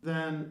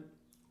 then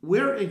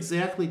where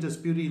exactly does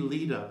beauty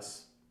lead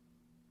us?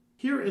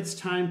 Here it's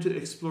time to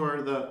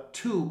explore the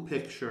to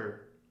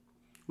picture.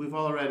 We've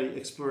already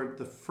explored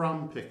the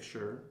from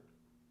picture.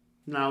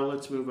 Now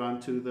let's move on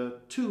to the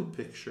to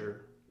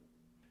picture.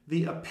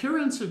 The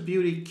appearance of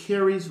beauty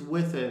carries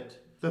with it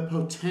the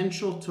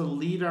potential to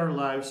lead our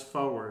lives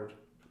forward.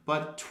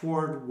 But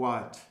toward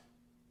what?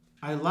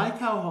 I like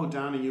how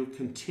O'Donoghue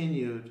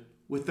continued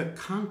with the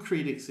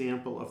concrete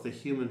example of the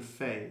human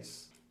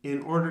face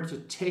in order to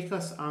take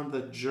us on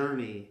the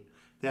journey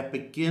that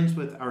begins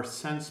with our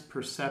sense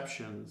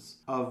perceptions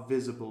of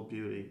visible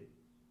beauty.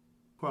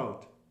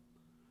 Quote,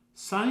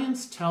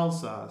 "Science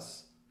tells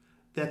us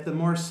that the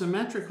more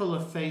symmetrical a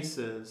face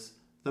is,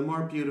 the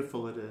more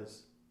beautiful it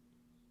is.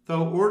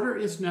 Though order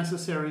is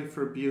necessary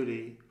for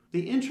beauty,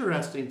 the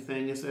interesting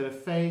thing is that a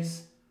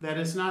face that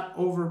is not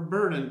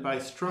overburdened by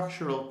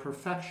structural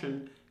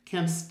perfection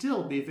can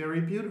still be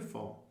very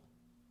beautiful.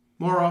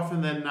 More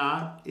often than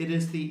not, it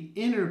is the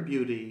inner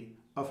beauty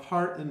of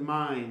heart and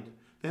mind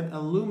that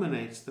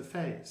illuminates the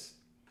face.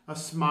 A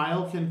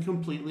smile can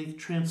completely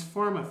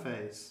transform a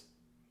face.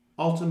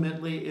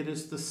 Ultimately, it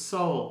is the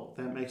soul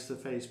that makes the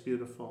face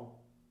beautiful.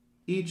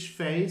 Each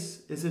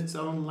face is its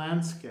own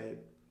landscape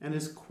and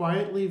is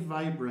quietly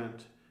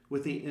vibrant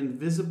with the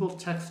invisible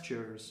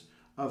textures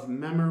of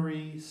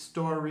memory,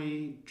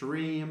 story,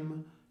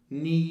 dream,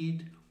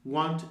 need,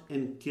 want,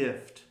 and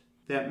gift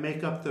that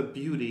make up the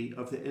beauty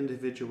of the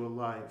individual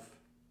life.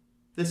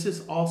 This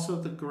is also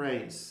the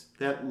grace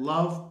that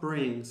love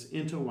brings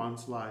into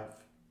one's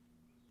life.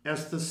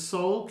 As the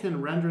soul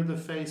can render the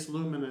face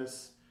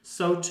luminous,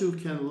 so too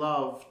can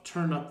love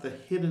turn up the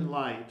hidden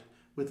light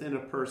within a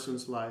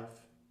person's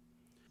life.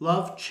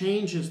 Love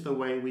changes the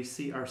way we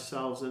see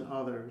ourselves and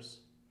others.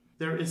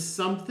 There is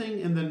something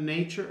in the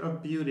nature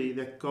of beauty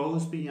that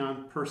goes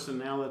beyond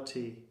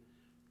personality,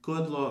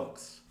 good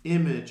looks,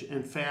 image,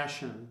 and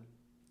fashion.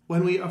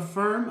 When we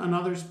affirm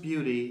another's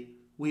beauty,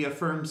 we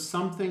affirm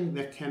something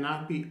that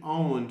cannot be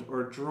owned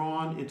or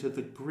drawn into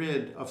the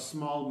grid of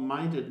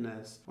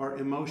small-mindedness or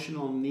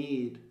emotional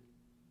need.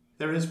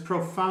 There is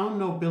profound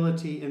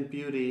nobility in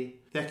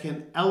beauty that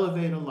can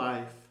elevate a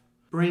life,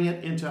 bring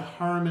it into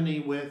harmony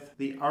with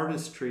the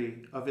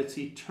artistry of its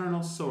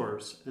eternal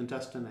source and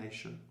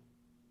destination."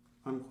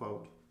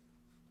 Unquote.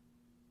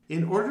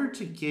 In order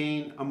to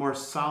gain a more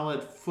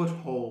solid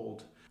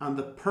foothold on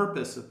the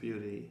purpose of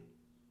beauty,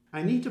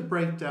 I need to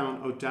break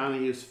down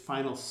O'Donoghue's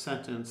final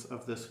sentence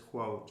of this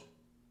quote.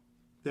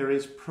 "There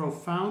is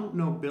profound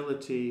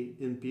nobility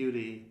in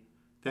beauty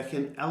that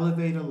can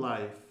elevate a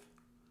life,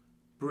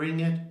 bring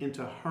it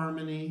into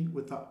harmony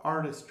with the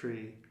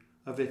artistry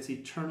of its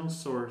eternal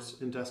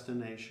source and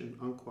destination."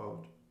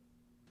 Unquote.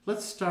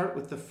 Let's start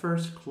with the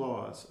first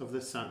clause of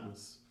this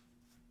sentence.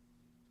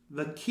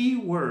 The key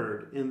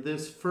word in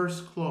this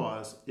first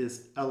clause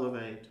is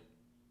elevate.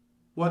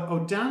 What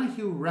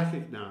O'Donoghue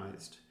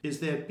recognized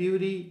is that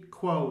beauty,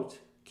 quote,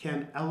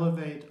 "can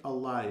elevate a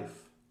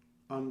life,"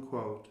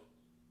 unquote.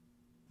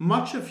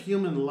 Much of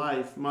human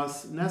life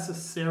must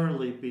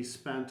necessarily be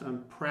spent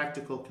on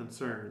practical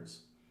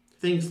concerns.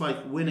 Things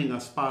like winning a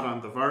spot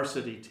on the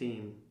varsity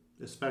team,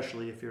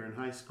 especially if you're in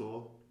high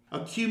school,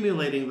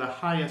 accumulating the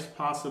highest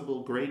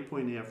possible grade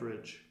point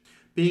average,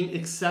 being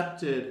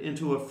accepted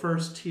into a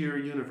first-tier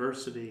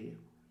university,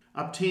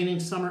 obtaining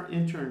summer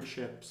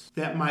internships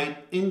that might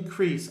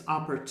increase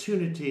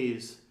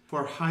opportunities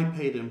for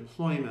high-paid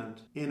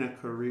employment in a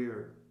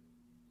career,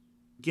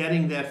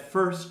 getting that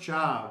first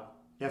job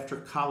after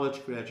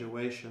college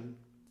graduation,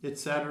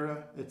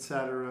 etc.,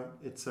 etc.,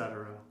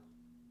 etc.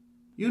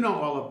 You know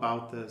all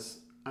about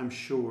this, I'm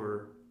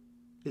sure.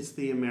 It's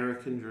the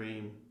American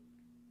dream.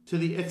 To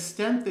the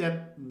extent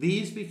that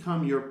these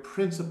become your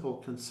principal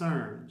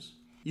concerns,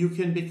 you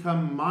can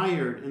become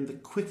mired in the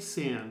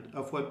quicksand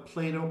of what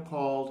Plato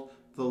called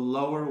the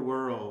lower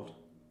world,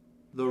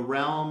 the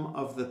realm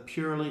of the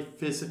purely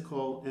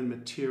physical and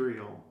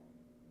material.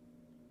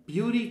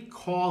 Beauty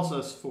calls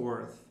us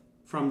forth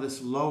from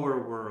this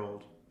lower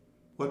world,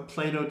 what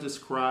Plato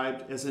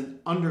described as an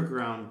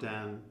underground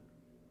den,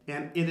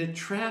 and it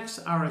attracts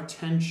our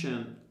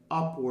attention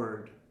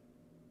upward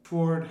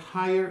toward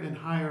higher and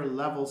higher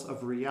levels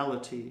of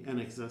reality and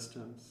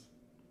existence.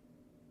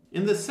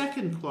 In the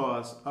second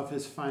clause of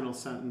his final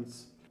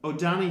sentence,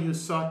 O'Donoghue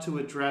sought to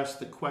address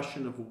the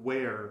question of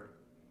where.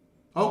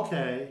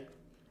 Okay,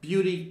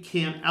 beauty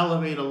can't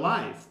elevate a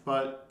life,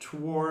 but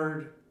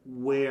toward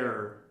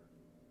where?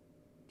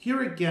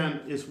 Here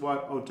again is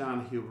what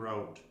O'Donoghue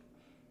wrote.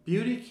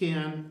 Beauty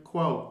can,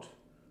 quote,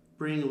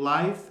 "bring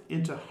life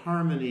into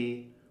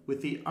harmony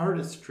with the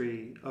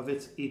artistry of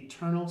its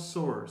eternal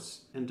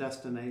source and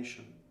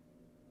destination,"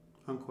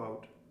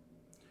 unquote.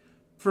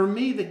 For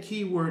me, the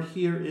key word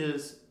here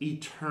is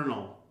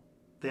eternal.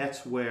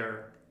 That's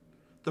where.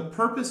 The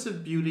purpose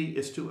of beauty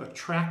is to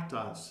attract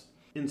us,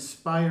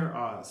 inspire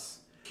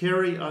us,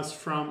 carry us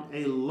from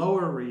a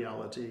lower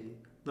reality,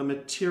 the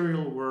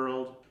material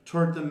world,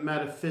 toward the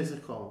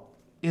metaphysical,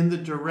 in the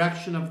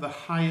direction of the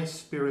highest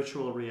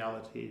spiritual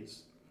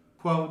realities.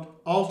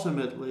 Quote,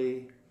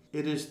 "ultimately,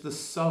 it is the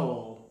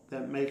soul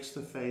that makes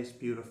the face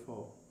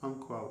beautiful,"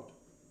 unquote.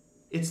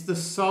 It's the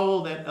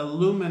soul that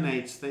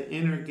illuminates the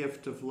inner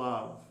gift of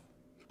love,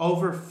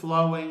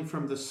 overflowing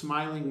from the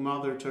smiling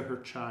mother to her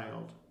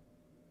child.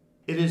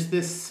 It is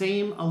this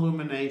same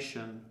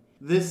illumination,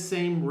 this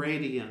same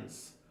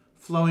radiance,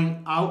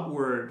 flowing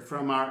outward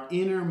from our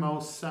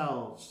innermost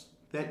selves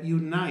that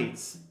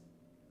unites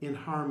in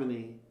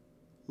harmony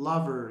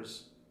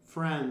lovers,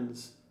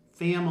 friends,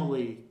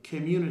 family,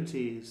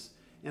 communities,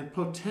 and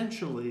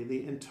potentially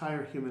the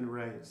entire human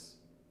race.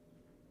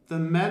 The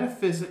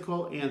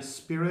metaphysical and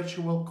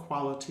spiritual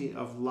quality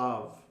of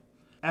love,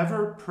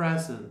 ever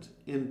present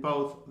in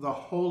both the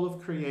whole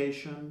of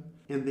creation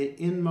and the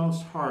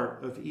inmost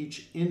heart of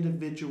each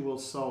individual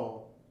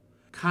soul,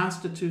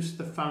 constitutes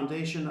the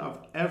foundation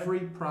of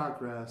every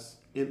progress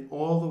in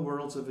all the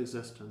worlds of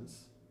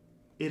existence.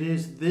 It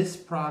is this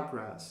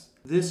progress,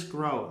 this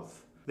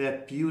growth,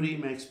 that beauty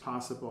makes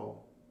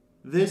possible.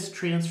 This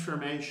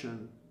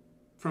transformation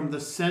from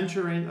the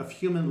centering of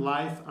human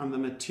life on the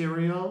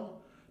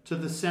material to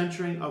the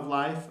centering of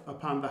life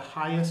upon the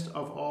highest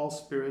of all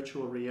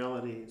spiritual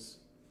realities.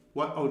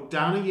 What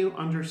O'Donoghue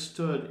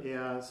understood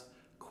as,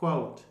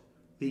 quote,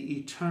 the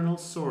eternal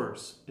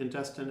source and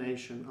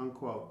destination,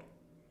 unquote,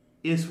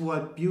 is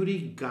what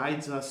beauty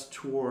guides us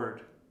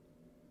toward.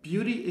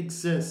 Beauty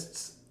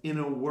exists in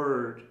a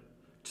word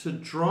to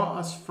draw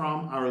us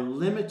from our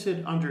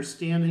limited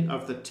understanding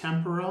of the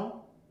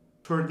temporal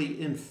toward the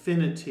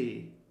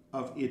infinity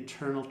of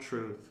eternal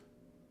truth.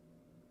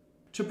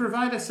 To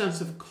provide a sense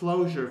of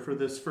closure for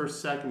this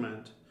first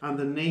segment on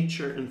the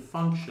nature and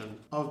function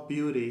of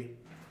beauty,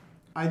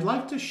 I'd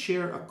like to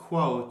share a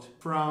quote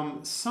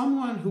from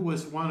someone who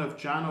was one of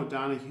John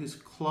O'Donoghue's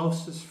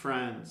closest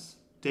friends,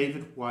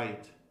 David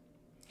Whyte.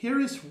 Here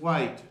is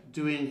Whyte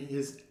doing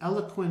his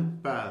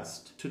eloquent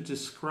best to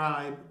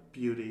describe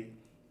beauty.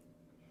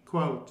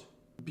 Quote,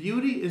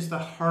 beauty is the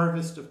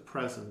harvest of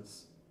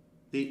presence,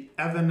 the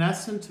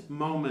evanescent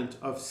moment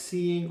of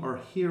seeing or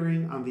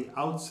hearing on the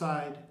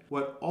outside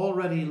what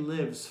already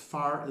lives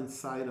far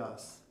inside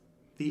us.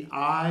 The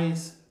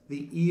eyes,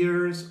 the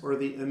ears, or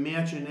the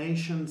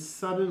imagination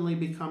suddenly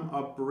become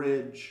a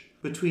bridge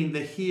between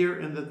the here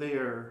and the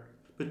there,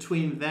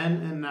 between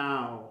then and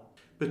now,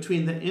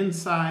 between the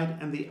inside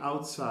and the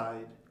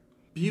outside.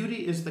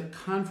 Beauty is the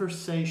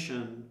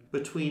conversation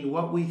between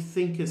what we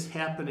think is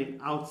happening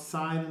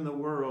outside in the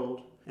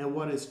world and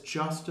what is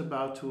just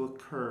about to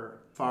occur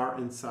far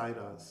inside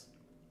us.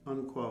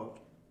 Unquote.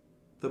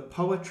 The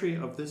poetry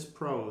of this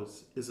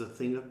prose is a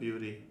thing of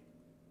beauty,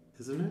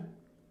 isn't it?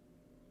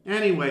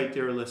 Anyway,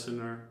 dear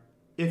listener,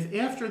 if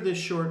after this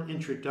short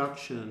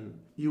introduction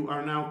you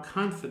are now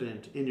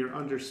confident in your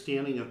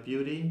understanding of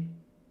beauty,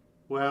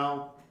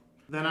 well,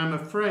 then I'm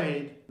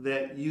afraid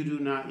that you do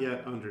not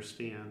yet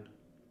understand.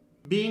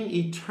 Being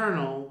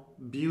eternal,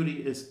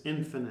 beauty is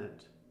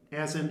infinite.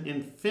 As in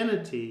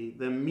infinity,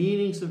 the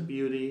meanings of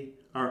beauty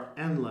are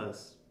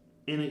endless,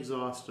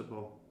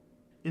 inexhaustible.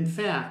 In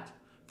fact,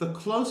 the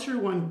closer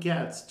one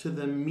gets to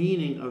the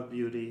meaning of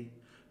beauty,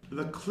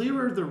 the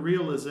clearer the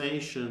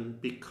realization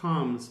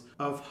becomes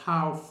of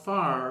how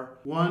far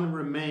one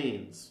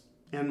remains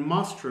and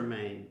must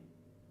remain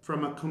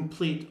from a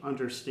complete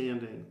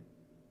understanding.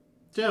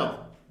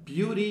 Still,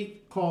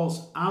 beauty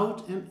calls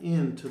out and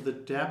into the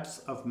depths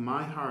of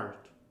my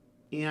heart,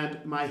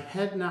 and my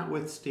head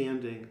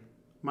notwithstanding,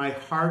 my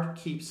heart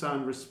keeps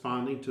on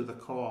responding to the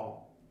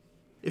call.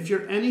 If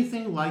you're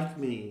anything like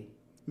me,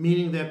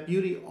 meaning that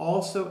beauty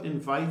also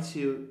invites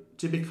you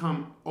to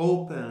become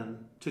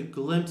open to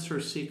glimpse her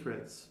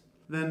secrets,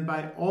 then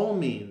by all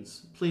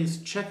means,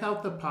 please check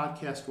out the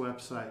podcast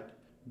website,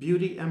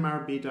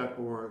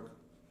 beautymrb.org.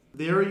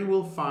 There you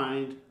will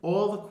find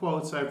all the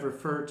quotes I've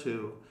referred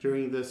to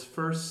during this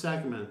first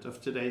segment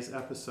of today's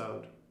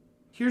episode.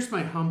 Here's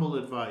my humble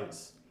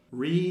advice.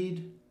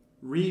 Read,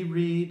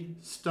 reread,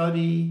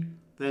 study,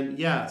 then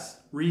yes,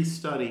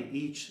 restudy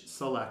each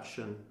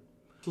selection.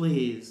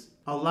 Please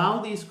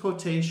allow these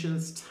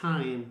quotations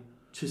time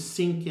to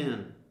sink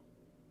in,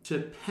 to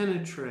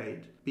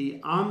penetrate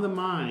beyond the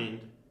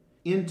mind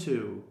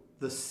into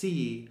the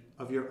sea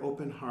of your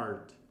open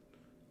heart.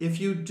 If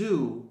you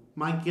do,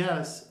 my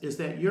guess is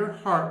that your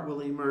heart will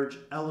emerge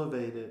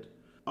elevated,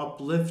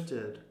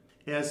 uplifted,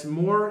 as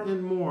more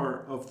and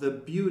more of the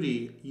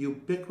beauty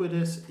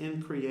ubiquitous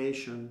in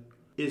creation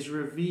is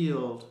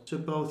revealed to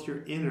both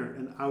your inner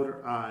and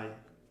outer eye.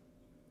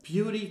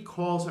 Beauty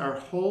calls our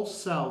whole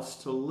selves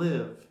to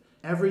live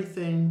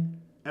everything,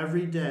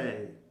 every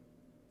day,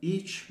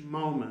 each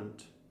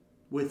moment,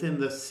 within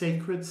the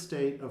sacred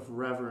state of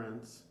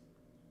reverence.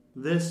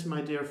 This,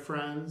 my dear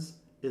friends,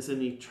 is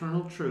an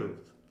eternal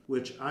truth,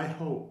 which I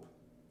hope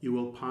you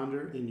will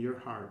ponder in your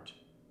heart.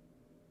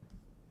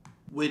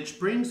 Which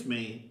brings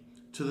me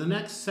to the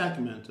next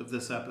segment of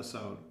this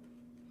episode.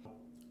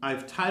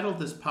 I've titled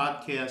this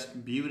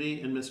podcast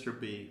Beauty and Mr.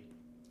 B.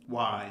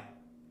 Why?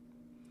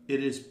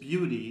 It is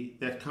beauty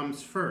that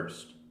comes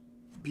first.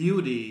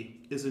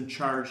 Beauty is in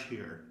charge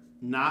here,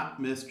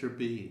 not Mr.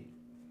 B.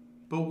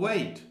 But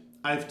wait,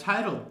 I've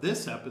titled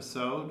this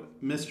episode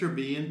Mr.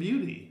 B and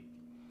Beauty.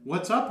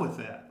 What's up with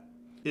that?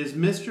 Is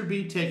Mr.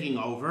 B taking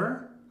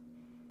over?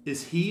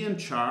 Is he in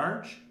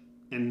charge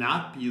and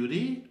not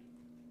beauty?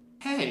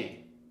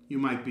 Hey, you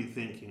might be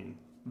thinking,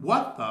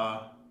 what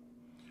the?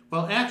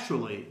 Well,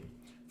 actually,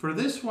 for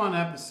this one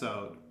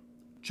episode,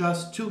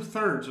 just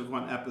 2/3 of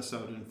one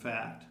episode, in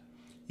fact,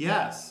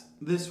 yes,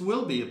 this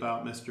will be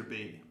about Mr.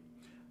 B.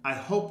 I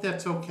hope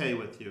that's okay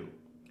with you.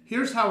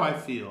 Here's how I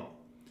feel.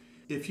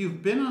 If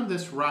you've been on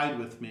this ride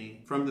with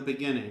me from the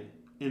beginning,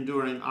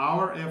 enduring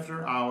hour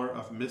after hour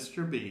of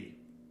Mr. B.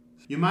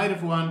 You might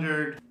have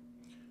wondered,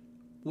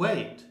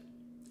 wait,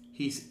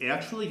 he's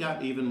actually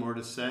got even more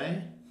to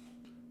say?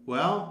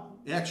 Well,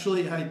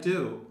 actually I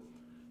do.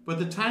 But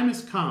the time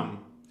has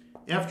come.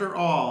 After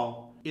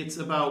all, it's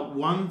about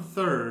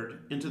 1/3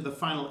 into the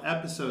final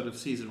episode of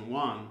season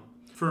 1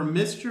 for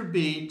Mr.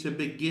 B to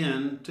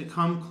begin to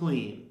come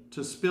clean,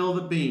 to spill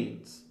the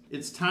beans.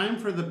 It's time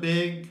for the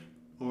big,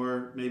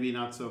 or maybe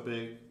not so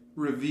big,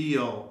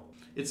 reveal.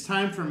 It's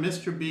time for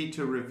Mr. B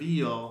to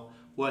reveal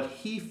what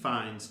he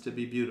finds to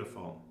be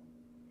beautiful.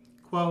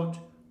 Quote,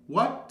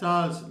 what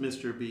does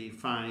Mr. B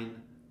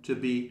find to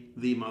be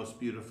the most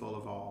beautiful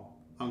of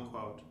all?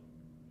 Unquote.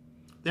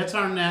 That's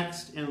our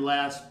next and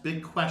last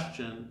big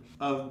question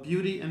of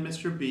Beauty and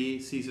Mr. B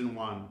season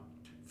 1.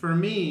 For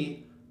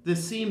me,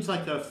 this seems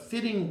like a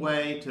fitting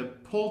way to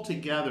pull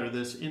together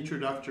this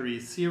introductory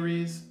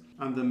series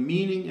on the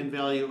meaning and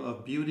value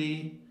of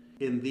beauty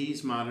in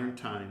these modern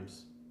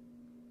times.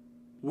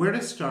 Where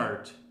to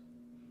start?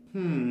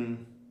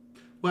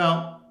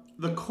 Well,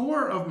 the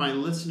core of my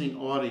listening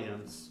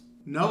audience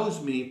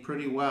knows me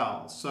pretty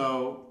well,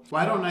 so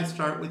why don't I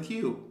start with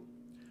you?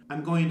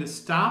 I'm going to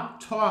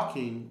stop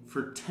talking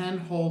for 10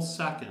 whole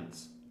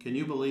seconds. Can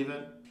you believe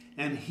it?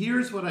 And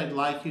here's what I'd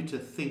like you to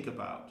think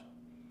about.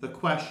 The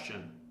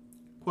question,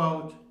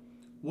 quote,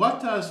 what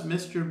does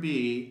Mr.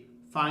 B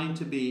find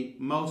to be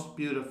most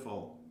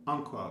beautiful?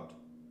 Unquote.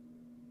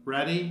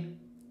 Ready,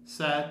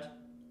 set,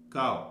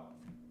 go.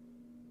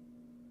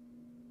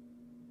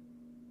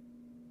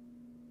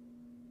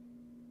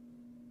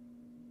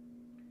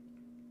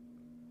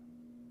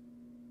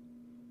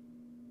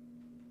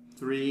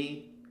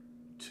 Three,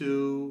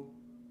 2,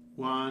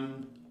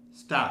 1,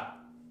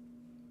 stop.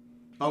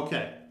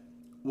 Okay,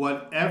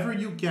 whatever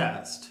you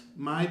guessed,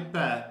 my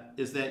bet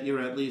is that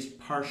you're at least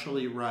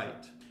partially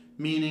right,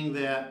 meaning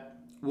that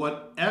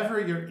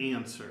whatever your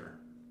answer,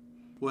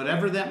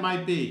 whatever that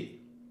might be,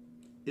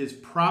 is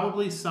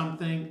probably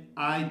something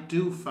I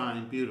do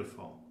find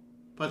beautiful.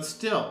 But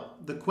still,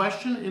 the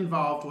question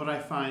involved what I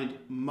find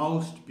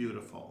most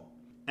beautiful.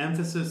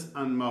 Emphasis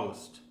on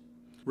most.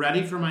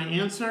 Ready for my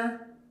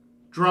answer?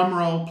 Drum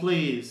roll,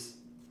 please.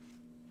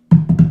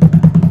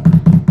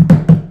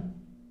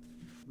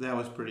 That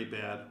was pretty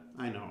bad,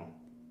 I know.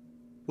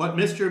 What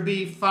Mr.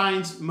 B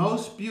finds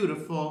most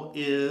beautiful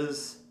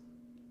is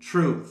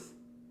truth.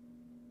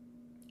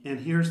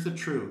 And here's the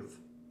truth,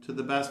 to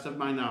the best of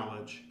my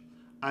knowledge.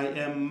 I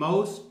am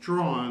most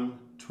drawn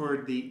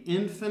toward the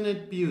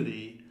infinite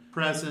beauty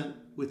present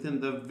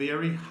within the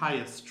very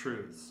highest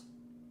truths.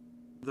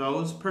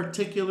 Those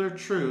particular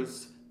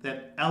truths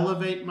that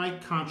elevate my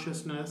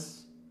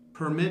consciousness,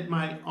 permit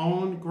my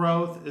own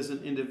growth as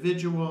an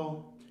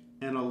individual,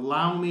 and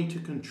allow me to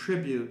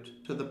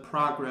contribute to the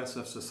progress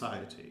of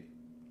society.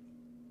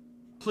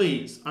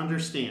 Please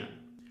understand,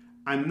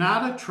 I'm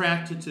not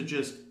attracted to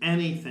just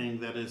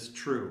anything that is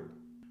true.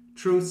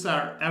 Truths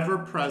are ever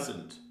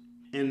present,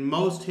 and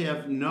most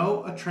have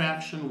no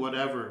attraction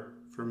whatever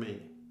for me.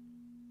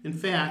 In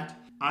fact,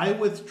 I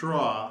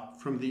withdraw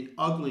from the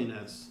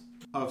ugliness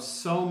of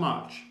so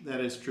much that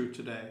is true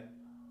today.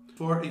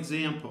 For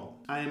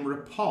example, I am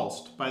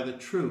repulsed by the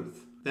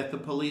truth that the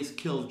police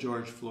killed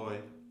George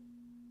Floyd.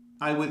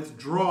 I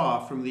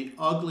withdraw from the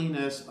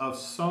ugliness of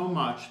so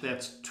much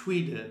that's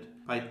tweeted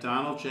by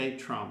Donald J.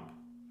 Trump.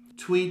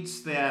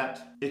 Tweets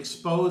that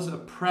expose a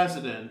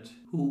president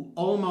who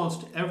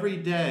almost every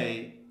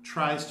day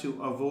tries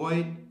to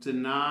avoid,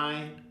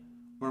 deny,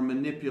 or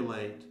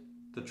manipulate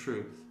the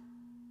truth.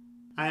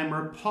 I am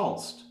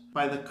repulsed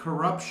by the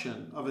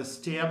corruption of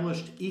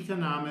established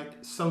economic,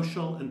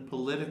 social, and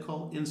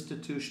political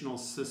institutional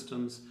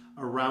systems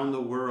around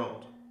the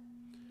world.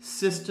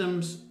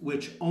 Systems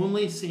which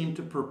only seem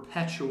to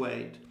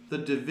perpetuate the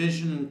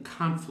division and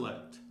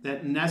conflict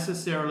that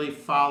necessarily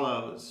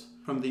follows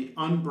from the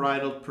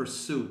unbridled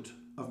pursuit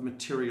of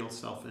material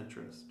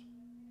self-interest.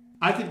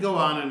 I could go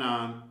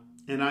on,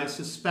 and I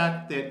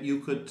suspect that you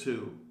could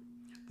too.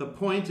 The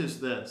point is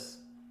this: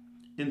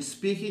 in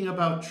speaking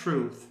about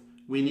truth,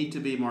 we need to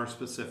be more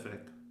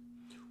specific.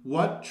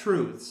 What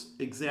truths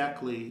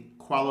exactly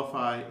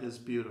qualify as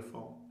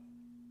beautiful?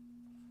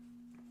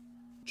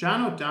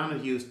 John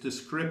O'Donohue's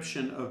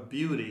description of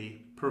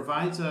beauty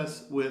provides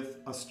us with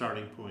a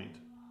starting point.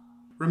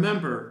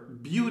 Remember,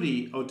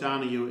 beauty,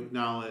 O'Donohue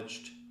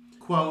acknowledged,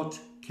 quote,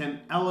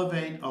 can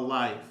elevate a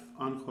life,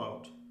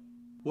 unquote.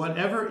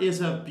 Whatever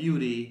is of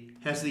beauty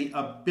has the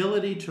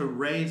ability to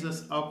raise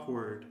us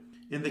upward.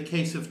 In the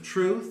case of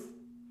truth,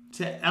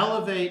 to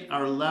elevate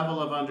our level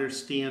of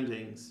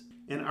understandings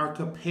and our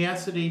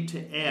capacity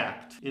to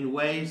act in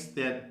ways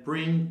that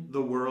bring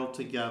the world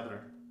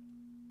together.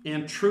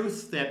 And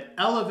truths that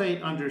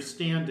elevate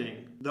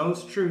understanding,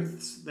 those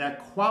truths that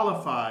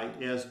qualify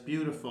as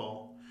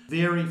beautiful,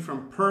 vary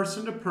from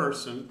person to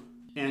person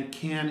and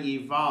can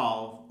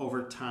evolve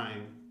over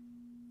time.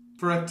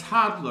 For a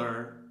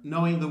toddler,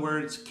 knowing the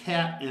words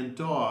cat and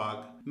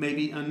dog may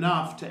be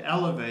enough to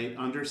elevate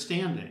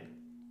understanding.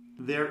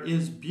 There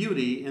is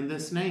beauty in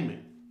this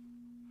naming.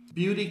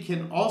 Beauty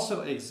can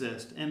also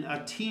exist in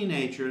a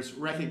teenager's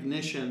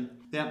recognition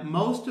that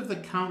most of the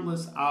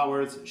countless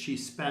hours she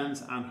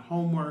spends on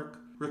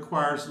homework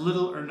requires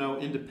little or no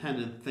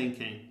independent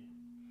thinking.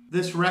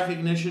 This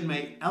recognition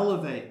may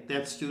elevate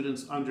that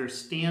student's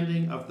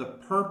understanding of the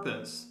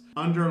purpose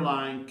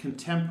underlying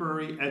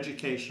contemporary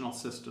educational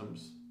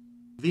systems.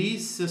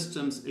 These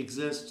systems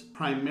exist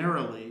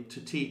primarily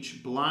to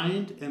teach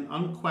blind and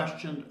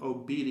unquestioned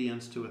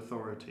obedience to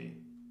authority.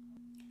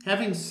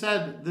 Having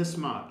said this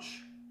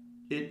much,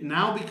 it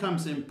now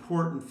becomes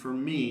important for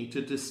me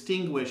to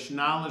distinguish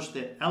knowledge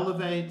that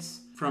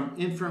elevates from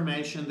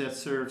information that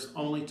serves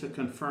only to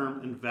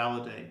confirm and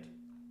validate.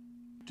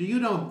 Do you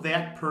know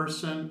that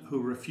person who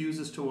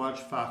refuses to watch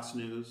Fox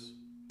News,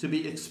 to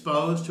be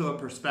exposed to a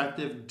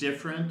perspective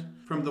different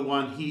from the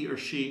one he or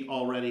she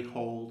already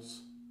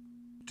holds?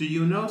 Do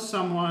you know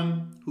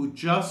someone who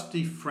just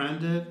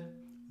defriended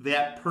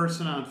that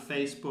person on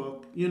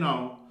Facebook? You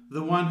know,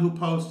 the one who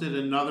posted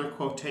another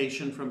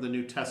quotation from the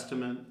New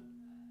Testament?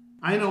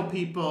 I know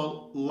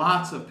people,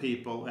 lots of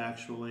people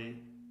actually,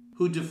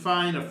 who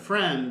define a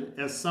friend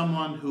as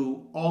someone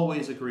who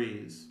always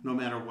agrees, no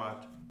matter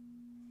what.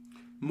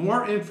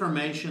 More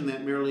information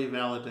that merely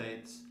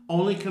validates,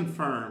 only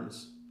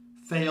confirms,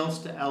 fails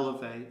to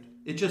elevate.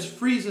 It just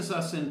freezes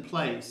us in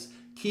place,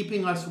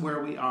 keeping us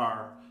where we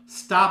are,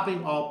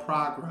 stopping all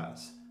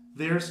progress.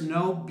 There's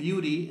no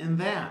beauty in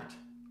that.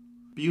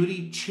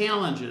 Beauty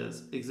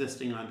challenges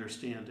existing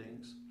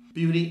understandings.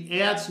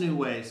 Beauty adds new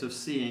ways of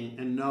seeing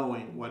and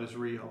knowing what is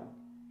real.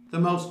 The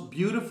most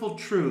beautiful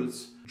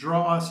truths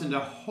draw us into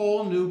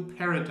whole new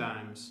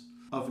paradigms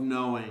of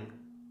knowing.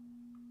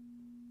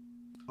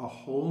 A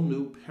whole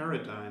new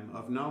paradigm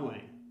of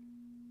knowing.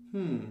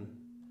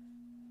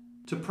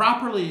 To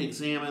properly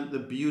examine the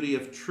beauty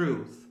of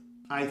truth,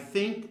 I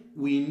think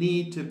we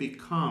need to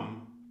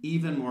become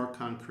even more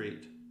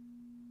concrete.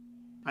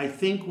 I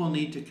think we'll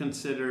need to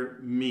consider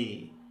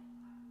me.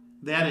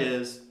 That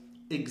is,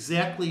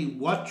 exactly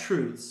what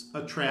truths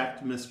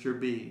attract Mr.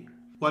 B.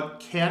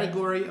 What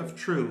category of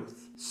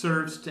truth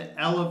serves to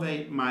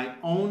elevate my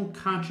own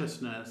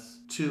consciousness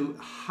to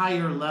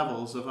higher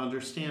levels of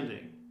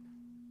understanding?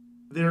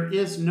 There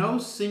is no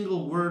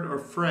single word or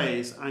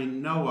phrase I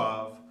know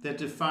of that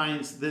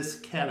defines this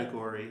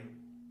category.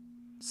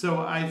 So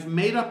I've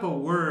made up a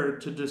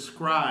word to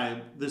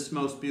describe this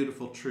most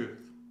beautiful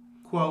truth.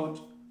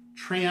 Quote,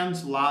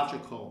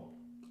 translogical,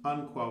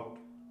 unquote.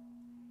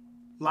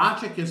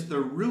 Logic is the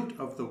root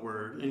of the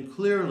word, and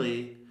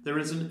clearly there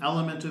is an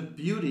element of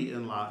beauty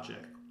in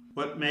logic.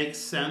 What makes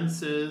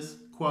sense is,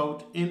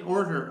 quote, in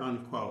order,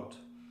 unquote,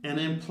 and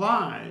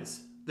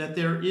implies that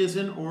there is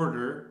an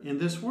order in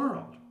this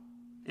world.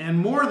 And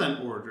more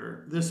than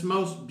order, this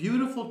most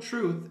beautiful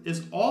truth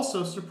is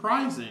also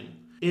surprising.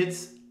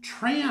 It's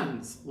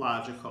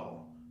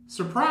translogical.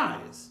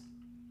 Surprise!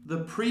 The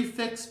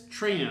prefix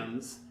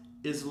trans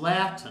is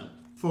Latin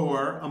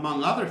for,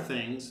 among other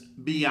things,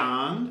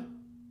 beyond,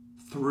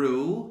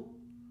 through,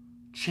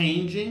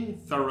 changing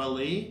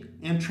thoroughly,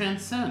 and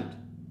transcend.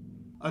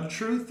 A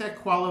truth that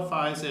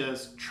qualifies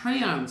as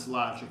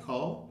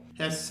translogical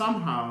has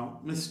somehow,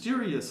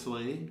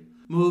 mysteriously,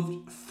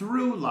 moved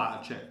through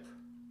logic,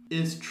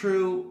 is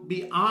true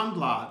beyond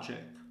logic.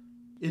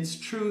 It's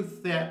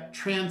truth that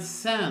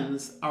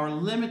transcends our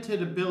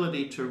limited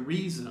ability to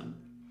reason,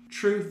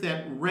 truth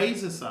that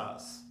raises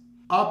us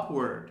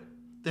upward,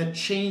 that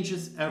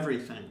changes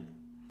everything.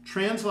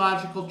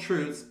 Translogical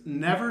truths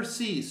never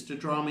cease to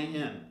draw me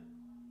in.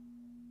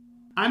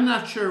 I'm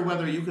not sure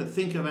whether you could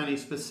think of any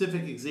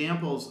specific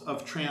examples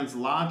of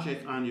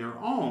translogic on your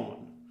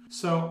own,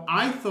 so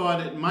I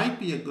thought it might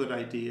be a good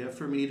idea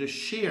for me to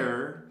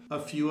share a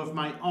few of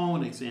my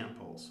own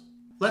examples.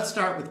 Let's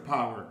start with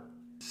power.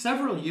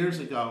 Several years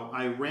ago,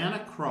 I ran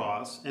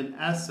across an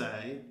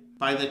essay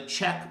by the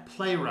Czech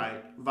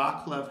playwright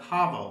Václav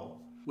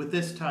Havel with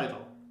this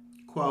title,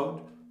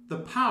 quote, The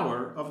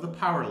Power of the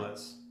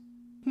Powerless.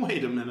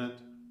 Wait a minute.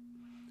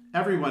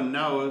 Everyone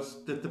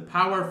knows that the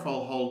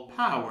powerful hold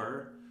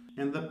power,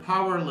 and the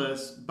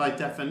powerless, by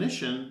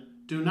definition,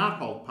 do not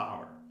hold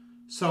power.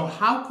 So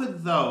how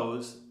could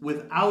those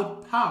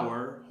without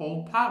power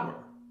hold power?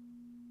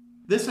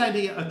 This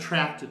idea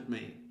attracted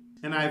me,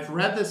 and I've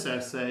read this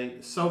essay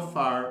so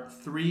far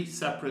 3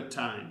 separate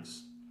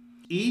times.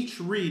 Each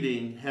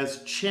reading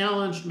has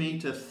challenged me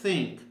to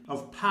think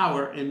of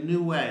power in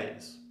new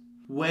ways,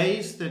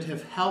 ways that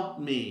have helped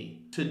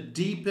me to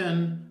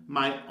deepen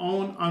my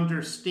own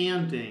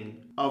understanding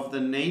of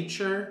the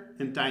nature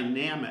and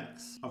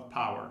dynamics of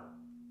power.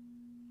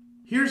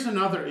 Here's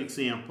another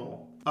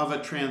example of a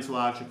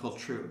translogical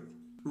truth.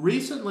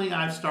 Recently,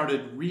 I've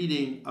started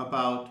reading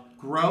about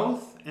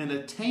growth and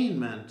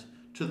attainment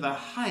to the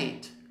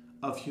height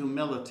of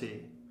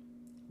humility.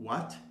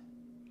 What?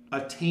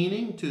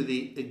 Attaining to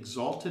the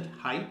exalted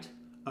height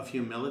of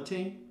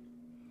humility?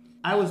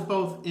 I was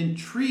both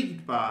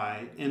intrigued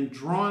by and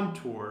drawn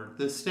toward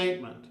this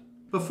statement.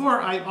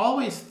 Before, I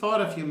always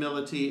thought of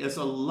humility as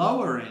a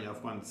lowering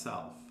of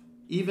oneself,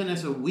 even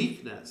as a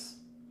weakness.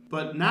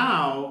 But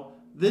now,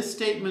 this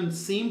statement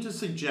seemed to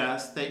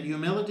suggest that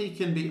humility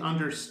can be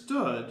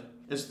understood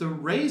as the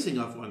raising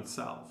of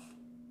oneself,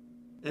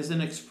 as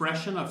an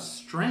expression of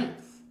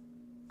strength.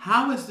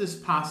 How is this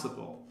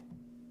possible?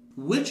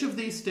 Which of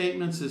these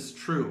statements is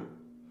true?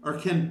 Or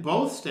can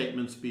both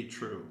statements be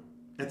true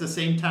at the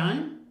same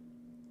time?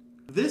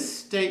 This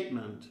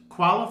statement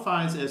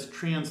qualifies as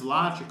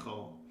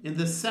translogical in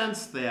the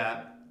sense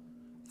that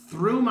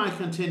through my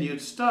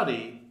continued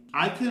study,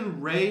 I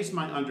can raise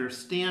my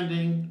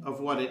understanding of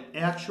what it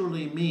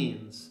actually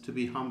means to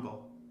be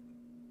humble.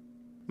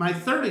 My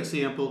third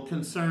example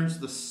concerns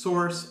the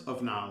source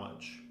of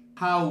knowledge,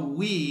 how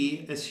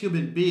we as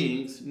human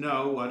beings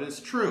know what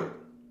is true.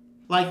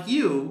 Like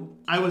you,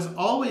 I was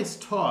always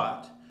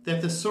taught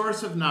that the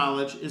source of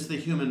knowledge is the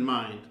human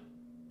mind.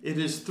 It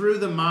is through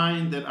the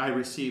mind that I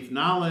receive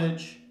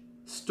knowledge,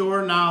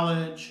 store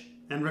knowledge,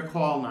 and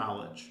recall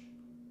knowledge.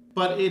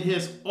 But it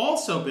has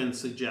also been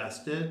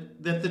suggested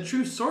that the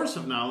true source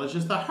of knowledge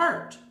is the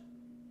heart.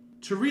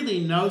 To really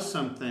know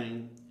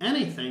something,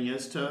 anything,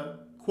 is to,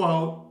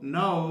 quote,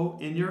 know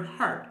in your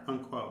heart,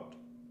 unquote.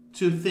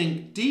 To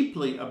think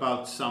deeply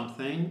about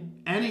something,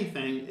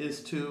 anything,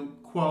 is to,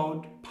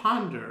 quote,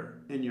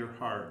 ponder in your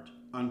heart,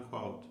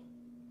 unquote.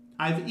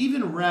 I've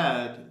even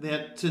read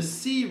that to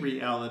see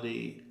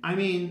reality, I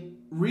mean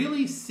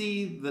really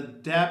see the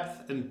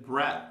depth and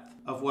breadth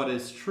of what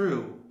is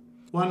true,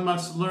 one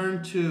must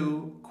learn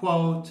to,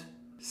 quote,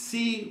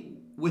 see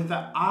with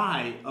the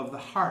eye of the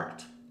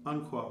heart,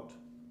 unquote.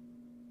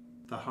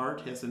 The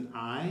heart has an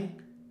eye?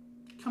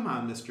 Come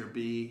on, Mr.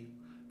 B.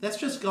 That's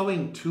just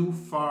going too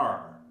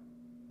far.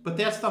 But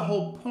that's the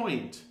whole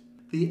point.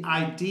 The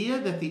idea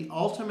that the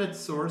ultimate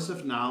source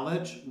of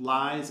knowledge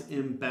lies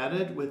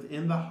embedded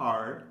within the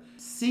heart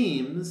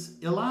seems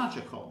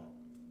illogical.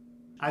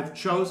 I've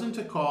chosen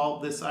to call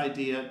this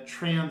idea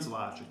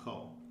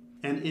translogical,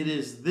 and it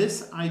is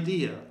this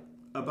idea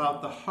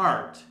about the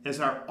heart as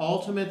our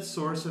ultimate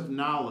source of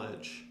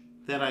knowledge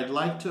that I'd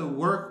like to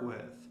work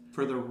with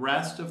for the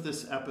rest of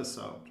this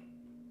episode.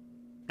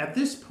 At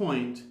this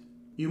point,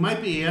 you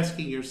might be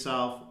asking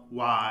yourself,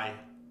 why?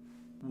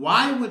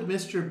 Why would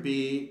Mr.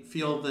 B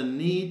feel the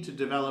need to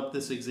develop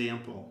this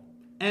example?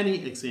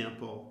 Any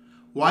example?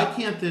 Why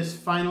can't this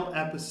final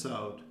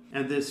episode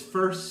and this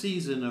first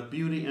season of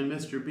Beauty and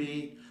Mr.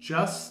 B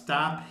just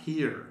stop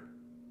here?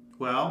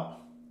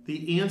 Well,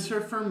 the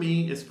answer for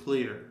me is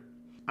clear.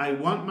 I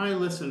want my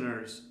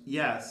listeners,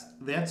 yes,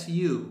 that's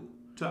you,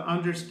 to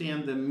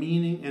understand the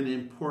meaning and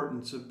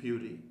importance of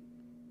beauty.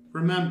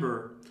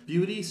 Remember,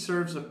 beauty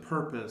serves a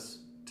purpose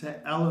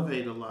to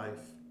elevate a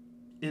life.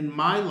 In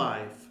my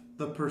life,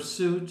 the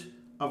pursuit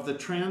of the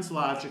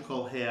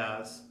translogical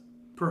has,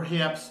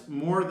 perhaps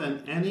more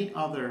than any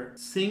other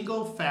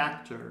single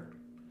factor,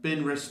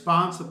 been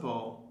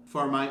responsible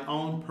for my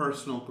own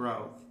personal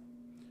growth.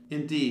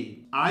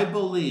 Indeed, I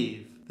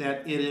believe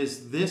that it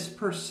is this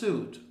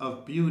pursuit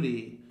of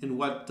beauty in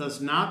what does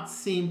not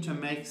seem to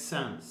make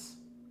sense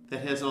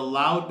that has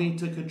allowed me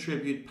to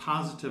contribute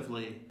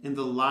positively in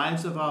the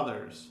lives of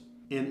others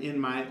and in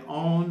my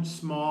own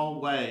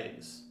small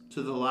ways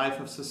to the life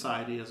of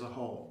society as a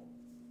whole.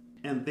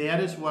 And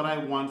that is what I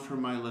want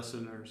from my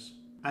listeners.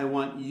 I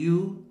want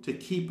you to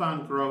keep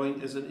on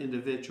growing as an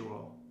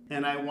individual,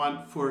 and I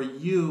want for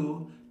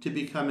you to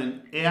become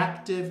an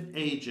active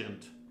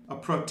agent, a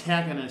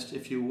protagonist,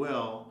 if you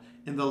will,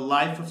 in the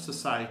life of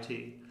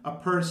society, a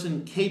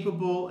person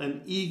capable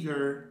and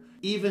eager,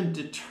 even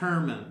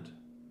determined,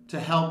 to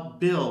help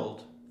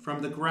build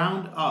from the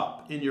ground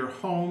up in your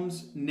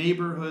homes,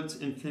 neighborhoods,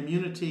 and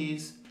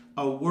communities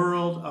a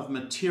world of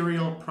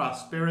material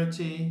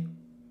prosperity,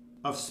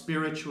 of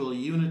spiritual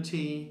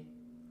unity,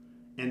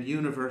 and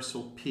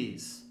universal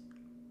peace.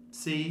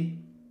 See,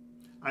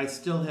 I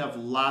still have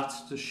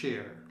lots to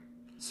share,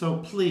 so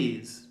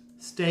please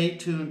stay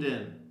tuned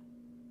in.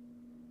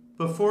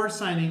 Before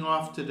signing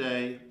off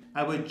today,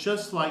 I would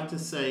just like to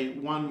say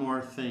one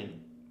more thing.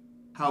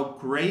 How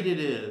great it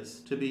is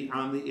to be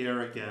on the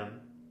air again.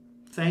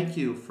 Thank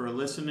you for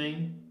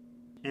listening,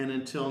 and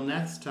until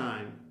next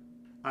time,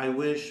 I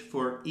wish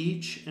for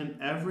each and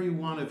every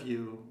one of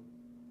you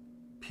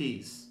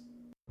peace.